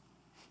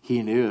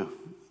 He knew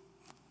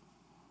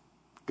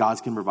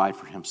God's going to provide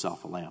for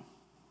himself a lamb.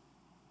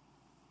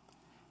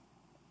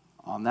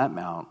 On that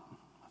mount,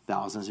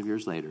 thousands of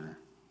years later,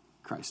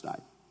 Christ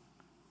died.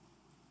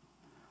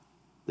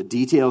 The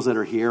details that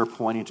are here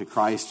pointing to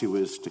Christ who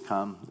is to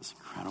come is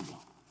incredible.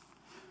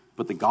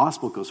 But the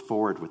gospel goes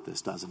forward with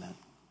this, doesn't it?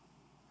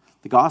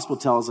 The gospel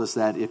tells us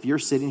that if you're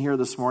sitting here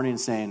this morning and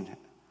saying,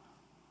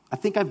 I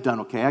think I've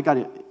done okay, I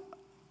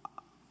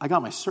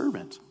got my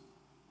servant.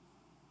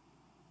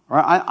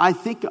 Or I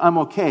think I'm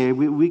okay.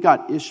 We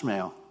got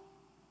Ishmael.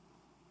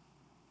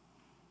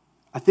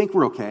 I think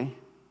we're okay.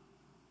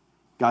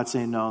 God's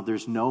saying, no,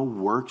 there's no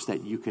works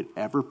that you could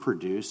ever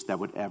produce that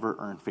would ever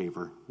earn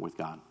favor with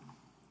God.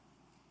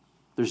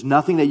 There's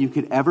nothing that you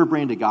could ever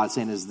bring to God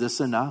saying, is this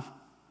enough?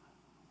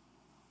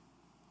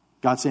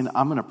 God's saying,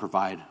 I'm going to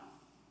provide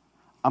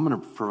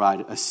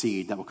a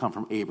seed that will come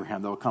from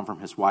Abraham, that will come from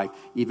his wife,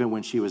 even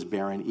when she was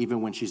barren,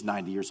 even when she's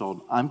 90 years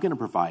old. I'm going to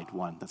provide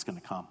one that's going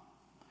to come.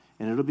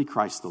 And it'll be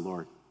Christ the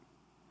Lord.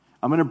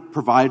 I'm going to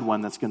provide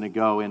one that's going to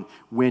go. And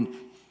when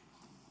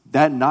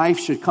that knife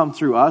should come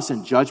through us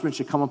and judgment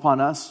should come upon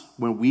us,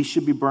 when we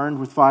should be burned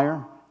with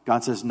fire,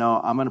 God says,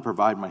 no, I'm going to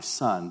provide my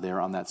son there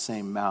on that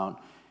same mount,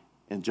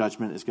 and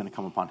judgment is going to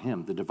come upon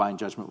him. The divine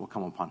judgment will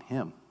come upon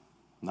him,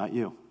 not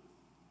you.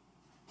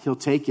 He'll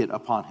take it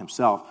upon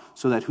himself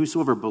so that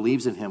whosoever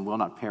believes in him will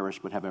not perish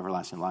but have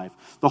everlasting life.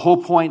 The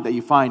whole point that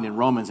you find in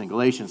Romans and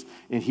Galatians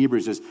and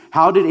Hebrews is,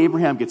 how did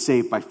Abraham get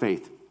saved? By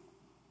faith.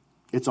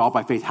 It's all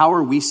by faith. How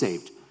are we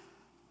saved?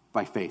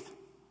 By faith.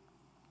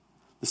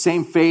 The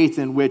same faith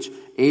in which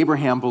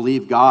Abraham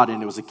believed God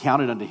and it was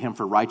accounted unto him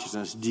for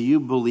righteousness. Do you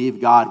believe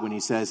God when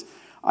he says,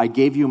 I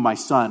gave you my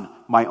son,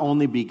 my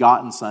only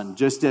begotten son,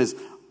 just as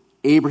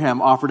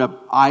Abraham offered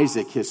up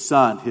Isaac, his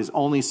son, his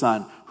only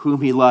son, whom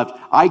he loved.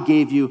 I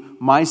gave you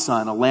my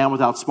son, a lamb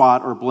without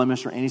spot or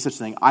blemish or any such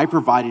thing. I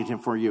provided him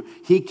for you.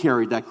 He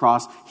carried that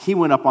cross. He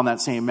went up on that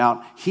same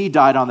mount. He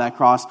died on that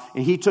cross,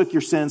 and he took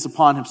your sins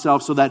upon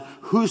himself so that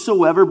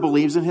whosoever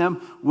believes in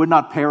him would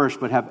not perish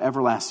but have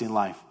everlasting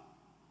life.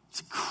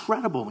 It's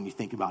incredible when you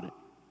think about it.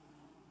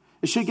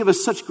 It should give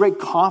us such great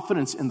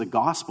confidence in the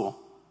gospel.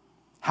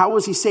 How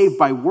was he saved?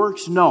 By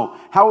works? No.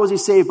 How was he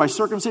saved? By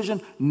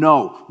circumcision?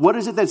 No. What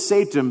is it that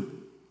saved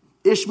him?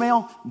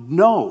 Ishmael?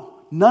 No.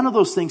 None of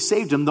those things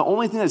saved him. The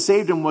only thing that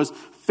saved him was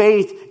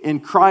faith in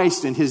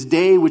Christ and his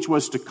day which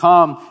was to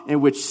come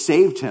and which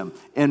saved him.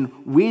 And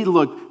we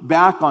look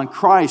back on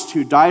Christ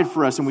who died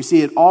for us, and we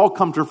see it all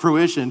come to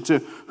fruition. To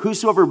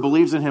whosoever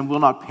believes in him will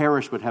not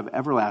perish but have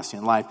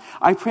everlasting life.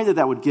 I pray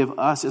that would give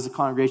us as a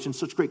congregation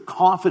such great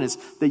confidence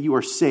that you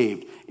are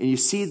saved. And you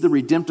see the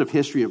redemptive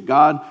history of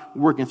God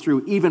working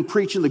through, even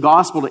preaching the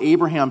gospel to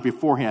Abraham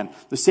beforehand,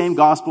 the same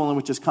gospel in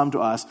which has come to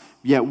us.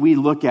 Yet we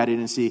look at it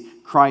and see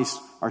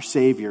Christ, our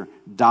Savior,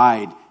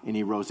 died and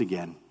he rose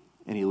again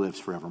and he lives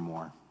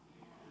forevermore.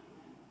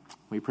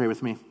 Will you pray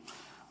with me?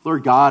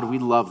 Lord God, we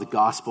love the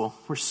gospel.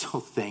 We're so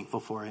thankful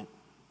for it.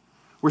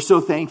 We're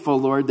so thankful,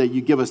 Lord, that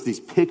you give us these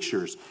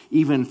pictures,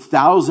 even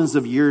thousands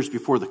of years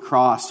before the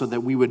cross, so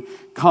that we would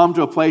come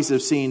to a place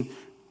of seeing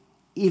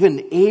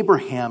even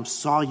Abraham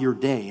saw your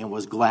day and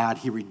was glad.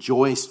 He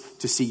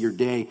rejoiced to see your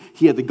day.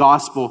 He had the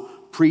gospel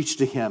preached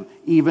to him,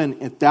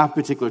 even at that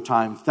particular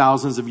time,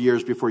 thousands of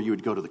years before you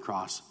would go to the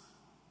cross.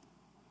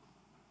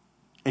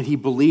 And he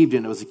believed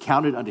in it. It was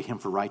accounted unto him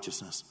for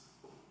righteousness.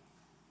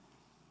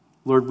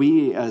 Lord,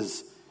 we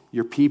as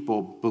your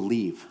people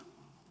believe,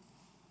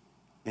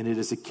 and it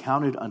is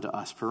accounted unto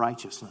us for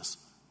righteousness.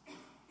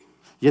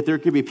 Yet there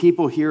could be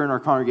people here in our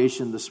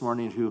congregation this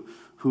morning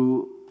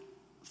who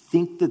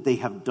think that they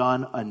have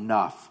done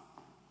enough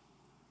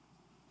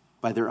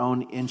by their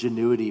own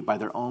ingenuity, by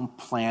their own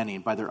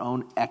planning, by their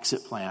own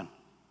exit plan.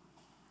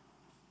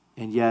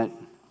 And yet,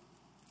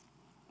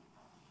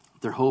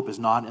 their hope is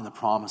not in the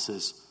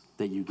promises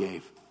that you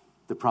gave.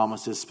 The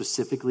promises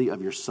specifically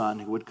of your Son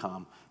who would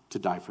come to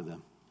die for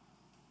them.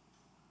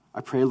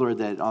 I pray, Lord,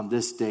 that on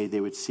this day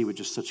they would see with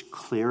just such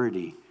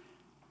clarity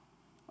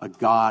a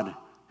God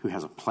who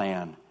has a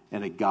plan,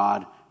 and a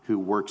God who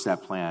works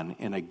that plan,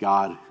 and a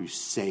God who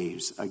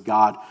saves, a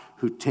God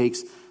who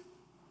takes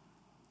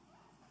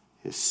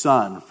his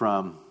Son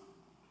from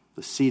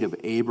the seed of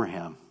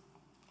Abraham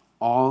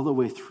all the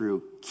way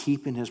through,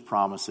 keeping his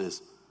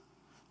promises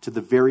to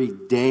the very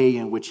day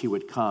in which he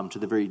would come, to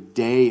the very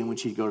day in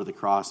which he'd go to the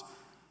cross,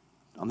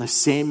 on the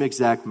same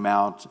exact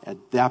mount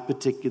at that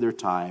particular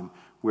time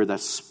where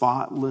that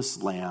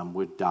spotless lamb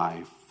would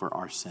die for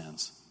our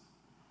sins.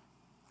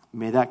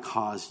 May that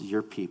cause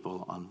your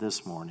people on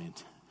this morning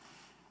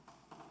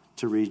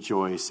to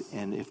rejoice.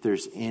 And if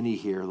there's any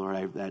here,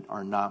 Lord, that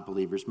are not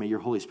believers, may your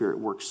Holy Spirit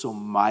work so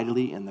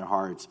mightily in their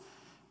hearts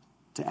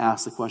to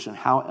ask the question,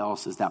 how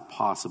else is that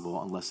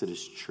possible unless it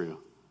is true?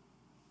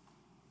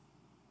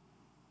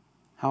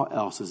 How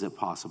else is it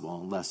possible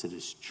unless it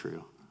is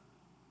true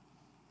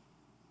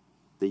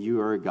that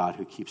you are a God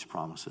who keeps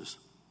promises?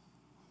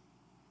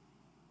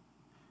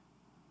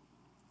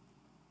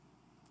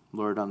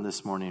 Lord, on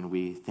this morning,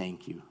 we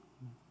thank you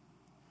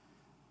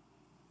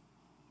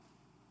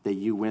that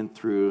you went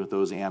through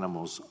those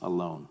animals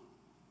alone,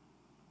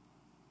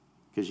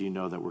 because you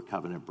know that we're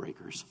covenant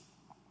breakers.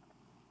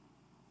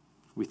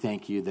 We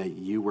thank you that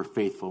you were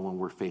faithful when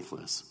we're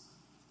faithless.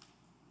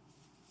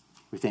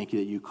 We thank you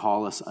that you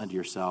call us unto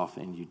yourself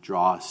and you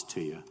draw us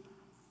to you.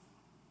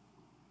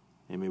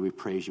 And may we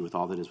praise you with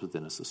all that is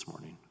within us this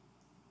morning.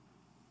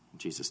 In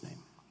Jesus' name.